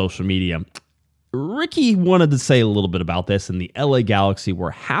terms of social media, Ricky wanted to say a little bit about this, and the LA Galaxy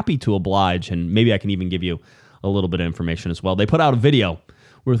were happy to oblige, and maybe I can even give you a little bit of information as well. They put out a video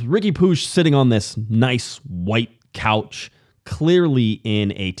with Ricky Puig sitting on this nice white couch, clearly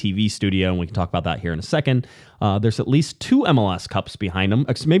in a TV studio, and we can talk about that here in a second. There's at least 2 MLS Cups behind him,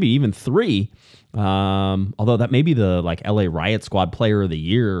 maybe even 3. Although that may be the LA Riot Squad Player of the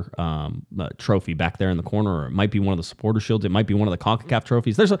Year trophy back there in the corner, or it might be one of the Supporter Shields. It might be one of the CONCACAF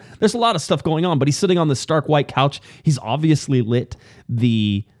trophies. There's a lot of stuff going on, but he's sitting on this stark white couch. He's obviously lit.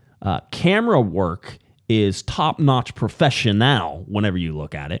 The camera work is top-notch professional whenever you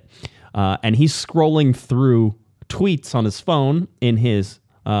look at it. And he's scrolling through tweets on his phone in his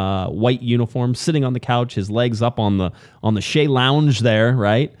white uniform, sitting on the couch, his legs up on the Shea Lounge there,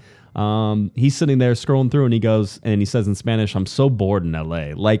 right? He's sitting there scrolling through, and he goes, and he says in Spanish, "I'm so bored in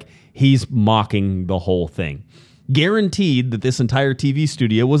LA." Like, he's mocking the whole thing. Guaranteed that this entire TV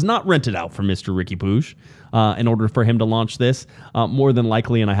studio was not rented out for Mr. Ricky Puig in order for him to launch this. More than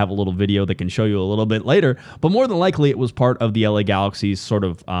likely, and I have a little video that can show you a little bit later, but more than likely it was part of the LA Galaxy's sort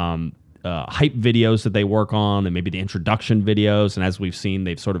of hype videos that they work on, and maybe the introduction videos. And as we've seen,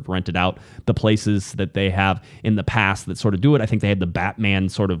 they've sort of rented out the places that they have in the past that sort of do it. I think they had the Batman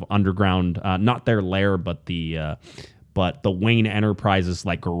sort of underground, not their lair, but the Wayne Enterprises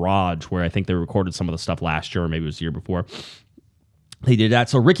garage, where I think they recorded some of the stuff last year, or maybe it was the year before. He did that.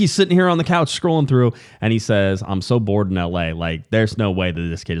 So Ricky's sitting here on the couch scrolling through, and he says, "I'm so bored in LA. Like, there's no way that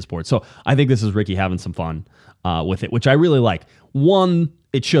this kid is bored." So I think this is Ricky having some fun with it, which I really like. One,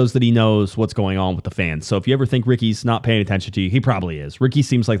 it shows that he knows what's going on with the fans. So if you ever think Ricky's not paying attention to you, he probably is. Ricky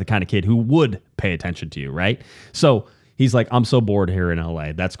seems like the kind of kid who would pay attention to you, right? So he's like, "I'm so bored here in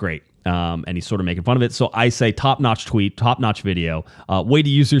LA." That's great. And he's sort of making fun of it. So I say top-notch tweet, top-notch video. Way to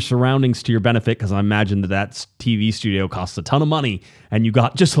use your surroundings to your benefit, because I imagine that TV studio costs a ton of money, and you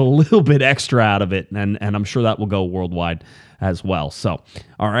got just a little bit extra out of it, and I'm sure that will go worldwide as well. So,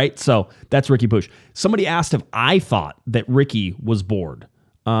 all right, so that's Ricky Puig. Somebody asked if I thought that Ricky was bored.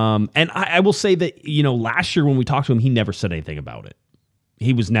 And I will say that, last year when we talked to him, he never said anything about it.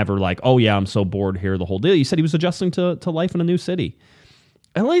 He was never like, "Oh yeah, I'm so bored here," the whole deal. He said he was adjusting to life in a new city.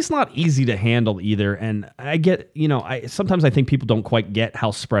 LA's not easy to handle either, and I get, sometimes I think people don't quite get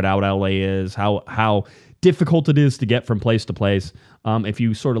how spread out LA is, how difficult it is to get from place to place. If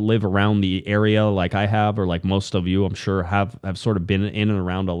you sort of live around the area like I have, or like most of you, I'm sure have sort of been in and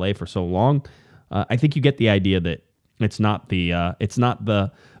around LA for so long, I think you get the idea that it's not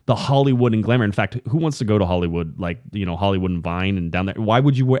the Hollywood and glamour. In fact, who wants to go to Hollywood, Hollywood and Vine and down there? Why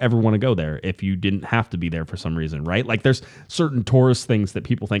would you ever want to go there if you didn't have to be there for some reason, right? Like, there's certain tourist things that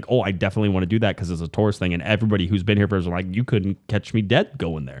people think, "Oh, I definitely want to do that because it's a tourist thing." And everybody who's been here for is like, "You couldn't catch me dead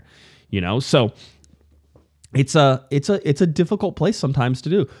going there," So it's a difficult place sometimes to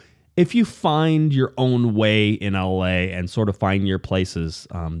do. If you find your own way in LA and sort of find your places,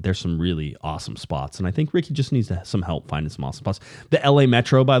 there's some really awesome spots. And I think Ricky just needs some help finding some awesome spots. The LA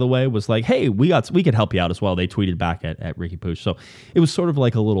Metro, by the way, was like, "Hey, we could help you out as well." They tweeted back at Ricky Puig. So it was sort of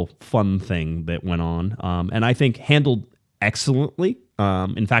like a little fun thing that went on. And I think handled excellently.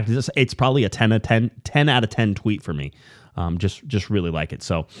 In fact, it's probably a 10 out of 10 tweet for me. Just really like it.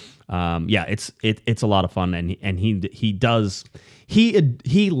 So, yeah, it's a lot of fun, and he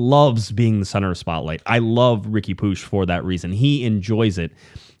loves being the center of spotlight. I love Ricky Puig for that reason. He enjoys it,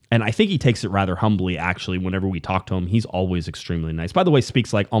 and I think he takes it rather humbly. Actually, whenever we talk to him, he's always extremely nice. By the way,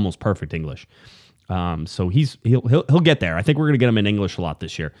 speaks like almost perfect English. So he'll get there. I think we're gonna get him in English a lot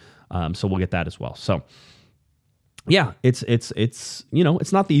this year. So we'll get that as well. So. Yeah, it's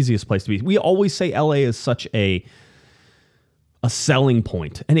not the easiest place to be. We always say LA is such a selling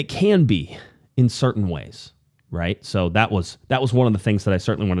point, and it can be in certain ways, right? So that was one of the things that I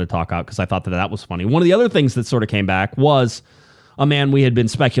certainly wanted to talk about, because I thought that was funny. One of the other things that sort of came back was a man we had been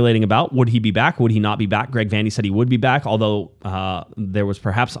speculating about. Would he be back? Would he not be back? Greg Vanney said he would be back, although there was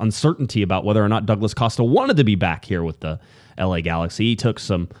perhaps uncertainty about whether or not Douglas Costa wanted to be back here with the LA Galaxy. He took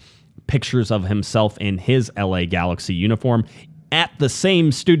some pictures of himself in his LA Galaxy uniform at the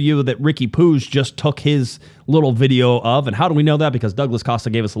same studio that Ricky Puig just took his little video of. And how do we know that? Because Douglas Costa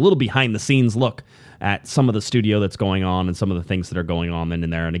gave us a little behind-the-scenes look at some of the studio that's going on and some of the things that are going on in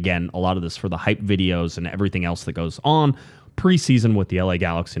there. And again, a lot of this for the hype videos and everything else that goes on preseason with the LA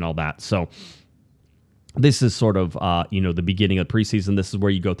Galaxy and all that. So this is sort of, the beginning of preseason. This is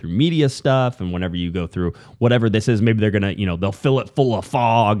where you go through media stuff, and whenever you go through whatever this is, maybe they're going to, they'll fill it full of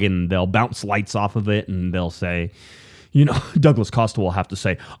fog, and they'll bounce lights off of it, and they'll say, Douglas Costa will have to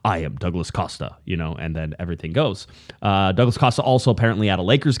say, "I am Douglas Costa," and then everything goes. Douglas Costa also apparently at a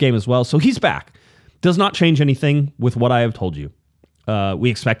Lakers game as well, so he's back. Does not change anything with what I have told you. we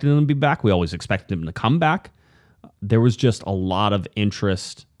expected him to be back. We always expected him to come back. There was just a lot of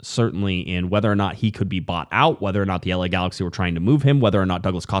interest, certainly, in whether or not he could be bought out, whether or not the LA Galaxy were trying to move him, whether or not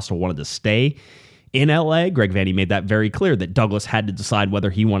Douglas Costa wanted to stay in LA. Greg Vanney made that very clear, that Douglas had to decide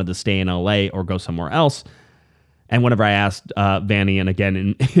whether he wanted to stay in LA or go somewhere else. And whenever I asked Vanney, and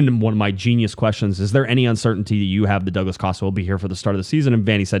again, in one of my genius questions, is there any uncertainty that you have that Douglas Costa will be here for the start of the season? And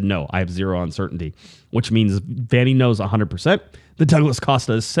Vanney said, no, I have zero uncertainty, which means Vanney knows 100% that Douglas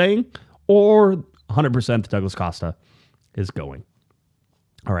Costa is staying, or 100% that Douglas Costa is going.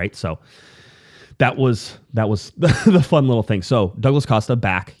 All right, so that was the fun little thing. So Douglas Costa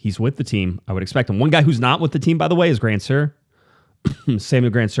back. He's with the team. I would expect him. One guy who's not with the team, by the way, is Grandsir.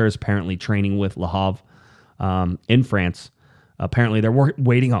 Samuel Grandsir is apparently training with Le Havre in France. Apparently, they're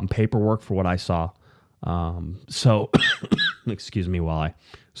waiting on paperwork for what I saw. So, excuse me while I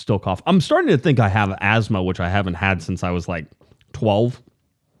still cough. I'm starting to think I have asthma, which I haven't had since I was like 12.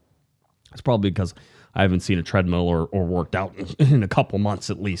 It's probably because I haven't seen a treadmill or worked out in a couple months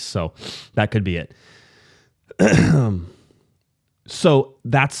at least. So that could be it. So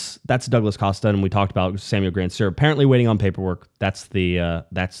that's Douglas Costa, and we talked about Samuel Grandsir apparently waiting on paperwork. That's the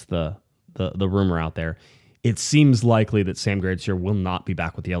rumor out there. It seems likely that Sam Grandsir will not be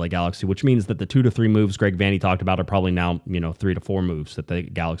back with the LA Galaxy, which means that the 2 to 3 moves Greg Vanney talked about are probably now 3 to 4 moves that the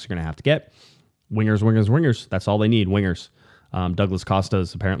Galaxy are going to have to get. Wingers. That's all they need. Wingers. Douglas Costa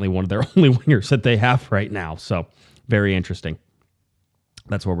is apparently one of their only wingers that they have right now. So very interesting.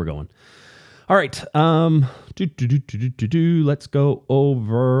 That's where we're going. All right. Let's go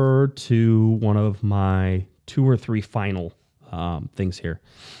over to one of my 2 or 3 final things here.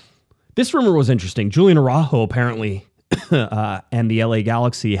 This rumor was interesting. Julian Araujo apparently and the LA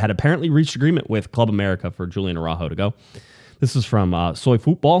Galaxy had apparently reached agreement with Club America for Julian Araujo to go. This is from Soy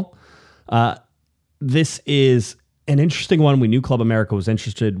Football. This is an interesting one. We knew Club America was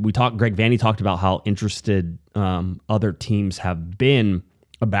interested. Greg Vanney talked about how interested other teams have been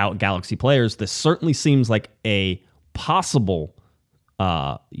about Galaxy players. This certainly seems like a possible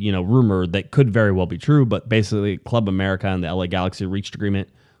rumor that could very well be true, but basically Club America and the LA Galaxy reached agreement.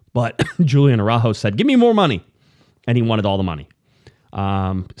 But Julian Araujo said, give me more money. And he wanted all the money.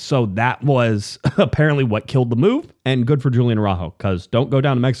 So that was apparently what killed the move. And good for Julian Araujo, because don't go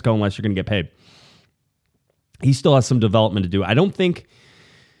down to Mexico unless you're going to get paid. He still has some development to do. I don't think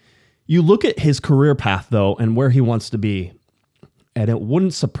you look at his career path, though, and where he wants to be. And it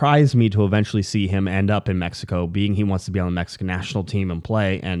wouldn't surprise me to eventually see him end up in Mexico, being he wants to be on the Mexican national team and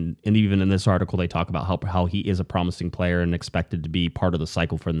play. And even in this article, they talk about how he is a promising player and expected to be part of the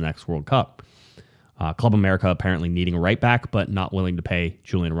cycle for the next World Cup. Club America apparently needing a right back, but not willing to pay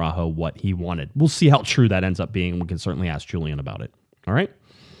Julian Araujo what he wanted. We'll see how true that ends up being. We can certainly ask Julian about it. All right?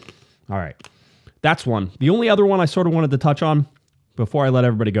 All right. That's one. The only other one I sort of wanted to touch on before I let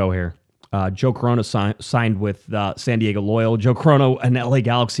everybody go here. Joe Corona signed with San Diego Loyal. Joe Corona, an LA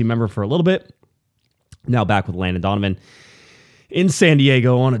Galaxy member for a little bit. Now back with Landon Donovan in San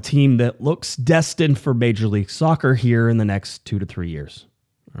Diego on a team that looks destined for Major League Soccer here in the next 2 to 3 years.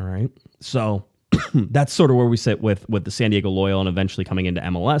 All right. So that's sort of where we sit with the San Diego Loyal and eventually coming into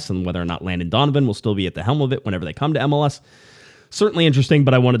MLS, and whether or not Landon Donovan will still be at the helm of it whenever they come to MLS. Certainly interesting,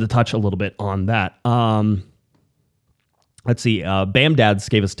 but I wanted to touch a little bit on that. Let's see. Bam Dads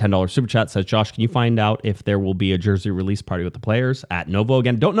gave us a $10 super chat. Says, Josh, can you find out if there will be a jersey release party with the players at Novo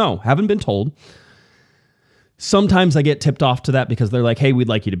again? Don't know. Haven't been told. Sometimes I get tipped off to that because they're like, hey, we'd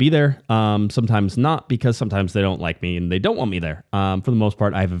like you to be there. Sometimes not, because sometimes they don't like me and they don't want me there. For the most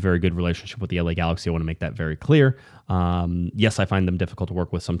part, I have a very good relationship with the LA Galaxy. I want to make that very clear. Yes, I find them difficult to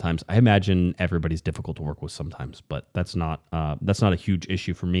work with sometimes. I imagine everybody's difficult to work with sometimes, but that's not a huge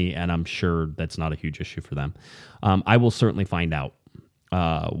issue for me, and I'm sure that's not a huge issue for them. I will certainly find out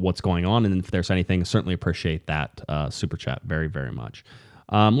what's going on, and if there's anything, certainly appreciate that super chat very, very much.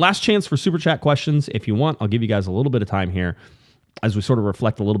 Last chance for super chat questions. If you want, I'll give you guys a little bit of time here as we sort of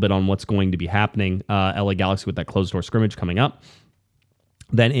reflect a little bit on what's going to be happening. LA Galaxy with that closed door scrimmage coming up.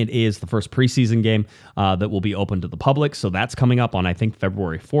 Then it is the first preseason game that will be open to the public. So that's coming up on, I think,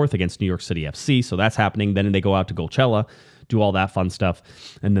 February 4th against New York City FC. So that's happening. Then they go out to Coachella, do all that fun stuff.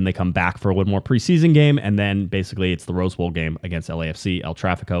 And then they come back for one more preseason game. And then basically it's the Rose Bowl game against LAFC, El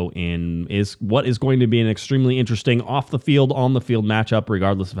Tráfico, is what is going to be an extremely interesting off the field, on the field matchup,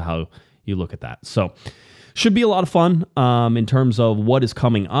 regardless of how you look at that. So should be a lot of fun in terms of what is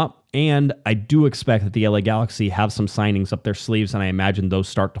coming up. And I do expect that the LA Galaxy have some signings up their sleeves, and I imagine those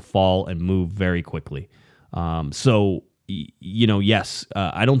start to fall and move very quickly. Yes,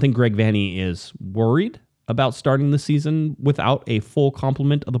 I don't think Greg Vanney is worried about starting the season without a full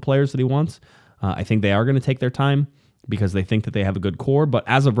complement of the players that he wants. I think they are going to take their time. because they think that they have a good core. But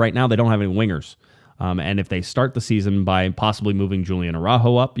as of right now, they don't have any wingers. And if they start the season by possibly moving Julian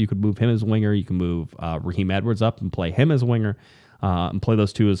Araujo up, you could move him as a winger. You can move Raheem Edwards up and play him as a winger, and play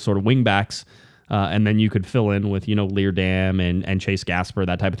those two as sort of wing backs. And then you could fill in with, Leerdam and Chase Gasper,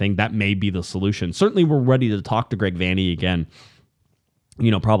 that type of thing. That may be the solution. Certainly, we're ready to talk to Greg Vanney again,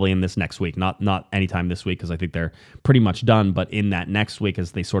 probably in this next week. Not anytime this week, because I think they're pretty much done. But in that next week,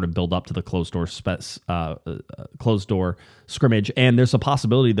 as they sort of build up to the closed door scrimmage, and there's a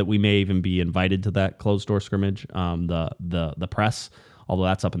possibility that we may even be invited to that closed door scrimmage, the press, although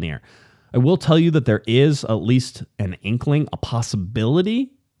that's up in the air. I will tell you that there is at least an inkling, a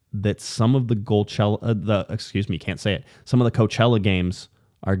possibility that some of the some of the Coachella games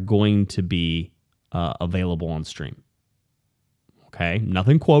are going to be available on stream. Okay,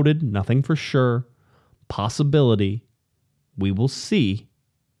 nothing quoted, nothing for sure. Possibility. We will see.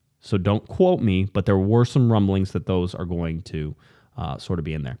 So don't quote me, but there were some rumblings that those are going to sort of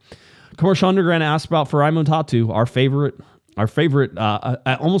be in there. Commercial Underground asked about Farai Montatu, our favorite,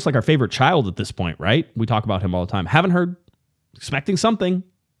 almost like our favorite child at this point, right? We talk about him all the time. Haven't heard, expecting something,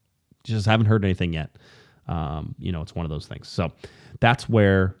 just haven't heard anything yet. It's one of those things. So that's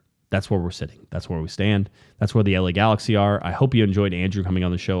where we're sitting. That's where we stand. That's where the LA Galaxy are. I hope you enjoyed Andrew coming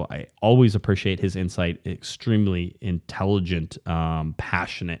on the show. I always appreciate his insight. Extremely intelligent,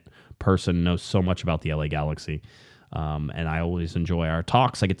 passionate person, knows so much about the LA Galaxy. And I always enjoy our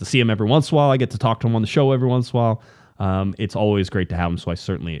talks. I get to see him every once in a while. I get to talk to him on the show every once in a while. It's always great to have him, so I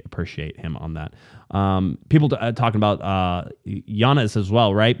certainly appreciate him on that. People talking about Giannis as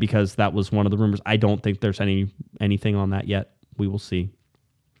well, right? Because that was one of the rumors. I don't think there's anything on that yet. We will see.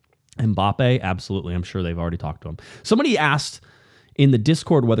 Mbappe, absolutely. I'm sure they've already talked to him. Somebody asked in the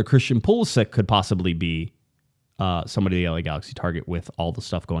Discord whether Christian Pulisic could possibly be somebody the LA Galaxy target with all the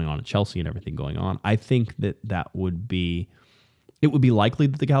stuff going on at Chelsea and everything going on. I think that would be likely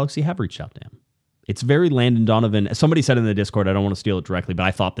that the Galaxy have reached out to him. It's very Landon Donovan. Somebody said in the Discord, I don't want to steal it directly, but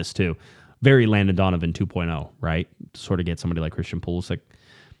I thought this too. Very Landon Donovan 2.0, right? Sort of get somebody like Christian Pulisic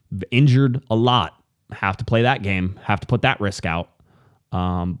injured a lot. Have to play that game. Have to put that risk out.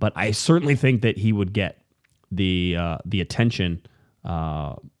 But I certainly think that he would get the attention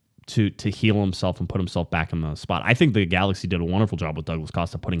to heal himself and put himself back in the spot. I think the Galaxy did a wonderful job with Douglas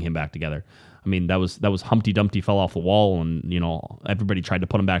Costa putting him back together. I mean, that was Humpty Dumpty fell off the wall, and everybody tried to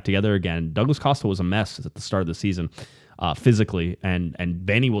put him back together again. Douglas Costa was a mess at the start of the season, physically, and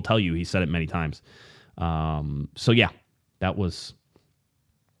Benny will tell you, he said it many times. So yeah, that was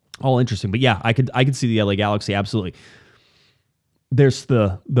all interesting. But yeah, I could see the LA Galaxy absolutely. There's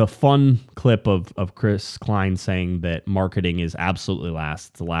the fun clip of Chris Klein saying that marketing is absolutely last.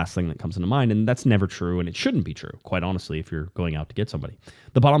 It's the last thing that comes into mind, and that's never true, and it shouldn't be true, quite honestly, if you're going out to get somebody.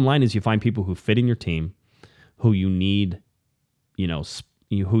 The bottom line is you find people who fit in your team, who you need,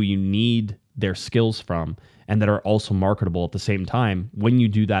 who you need their skills from, and that are also marketable at the same time. When you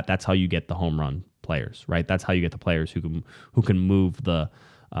do that, that's how you get the home run players, right? That's how you get the players who can move the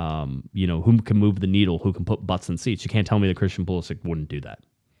who can move the needle, who can put butts in seats. You can't tell me that Christian Pulisic wouldn't do that.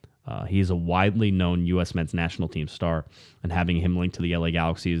 He's a widely known U.S. men's national team star, and having him linked to the LA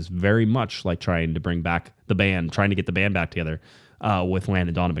Galaxy is very much like trying to bring back the band, trying to get the band back together with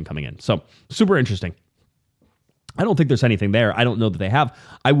Landon Donovan coming in. So super interesting. I don't think there's anything there. I don't know that they have.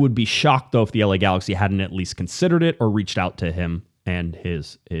 I would be shocked, though, if the LA Galaxy hadn't at least considered it or reached out to him and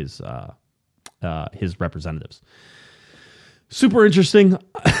his representatives. Super interesting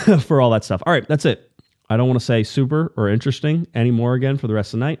for all that stuff. All right, that's it. I don't want to say super or interesting anymore again for the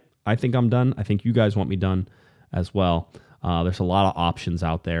rest of the night. I think I'm done. I think you guys want me done as well. There's a lot of options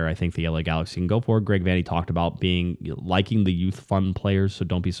out there. I think the LA Galaxy can go for. Greg Vanney talked about liking the youth fund players, so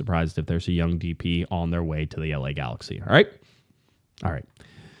don't be surprised if there's a young DP on their way to the LA Galaxy. All right? All right.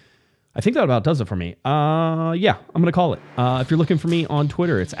 I think that about does it for me. Yeah, I'm going to call it. If you're looking for me on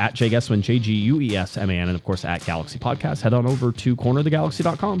Twitter, it's at JGuessman, JGUESMAN, and of course at Galaxy Podcast. Head on over to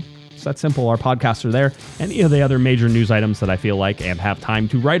cornerofthegalaxy.com. It's that simple. Our podcasts are there. Any of the other major news items that I feel like and have time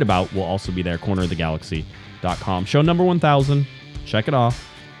to write about will also be there, cornerofthegalaxy.com. Show number 1000. Check it off.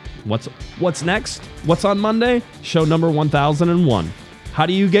 What's next? What's on Monday? Show number 1001. How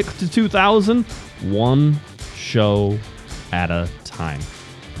do you get to 2000? One show at a time.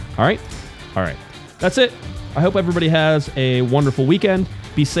 All right? All right. That's it. I hope everybody has a wonderful weekend.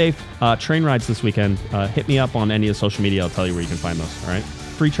 Be safe. Train rides this weekend. Hit me up on any of the social media. I'll tell you where you can find those. All right?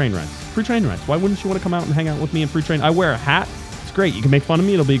 Free train rides. Free train rides. Why wouldn't you want to come out and hang out with me in free train? I wear a hat. It's great. You can make fun of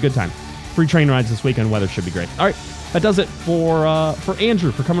me. It'll be a good time. Free train rides this weekend. Weather should be great. All right. That does it for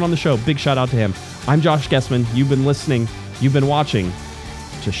Andrew for coming on the show. Big shout out to him. I'm Josh Gessman. You've been listening. You've been watching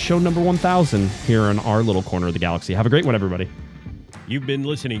to show number 1000 here in our little corner of the galaxy. Have a great one, everybody. You've been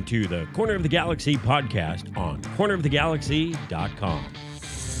listening to the Corner of the Galaxy podcast on cornerofthegalaxy.com.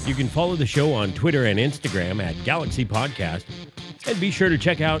 You can follow the show on Twitter and Instagram at Galaxy Podcast, and be sure to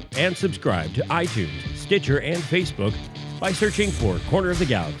check out and subscribe to iTunes, Stitcher, and Facebook by searching for Corner of the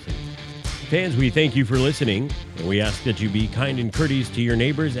Galaxy. Fans, we thank you for listening, and we ask that you be kind and courteous to your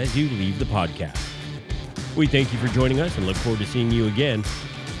neighbors as you leave the podcast. We thank you for joining us and look forward to seeing you again.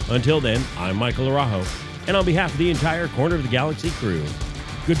 Until then, I'm Michael Araujo, and on behalf of the entire Corner of the Galaxy crew,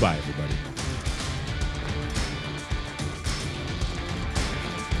 goodbye, everybody.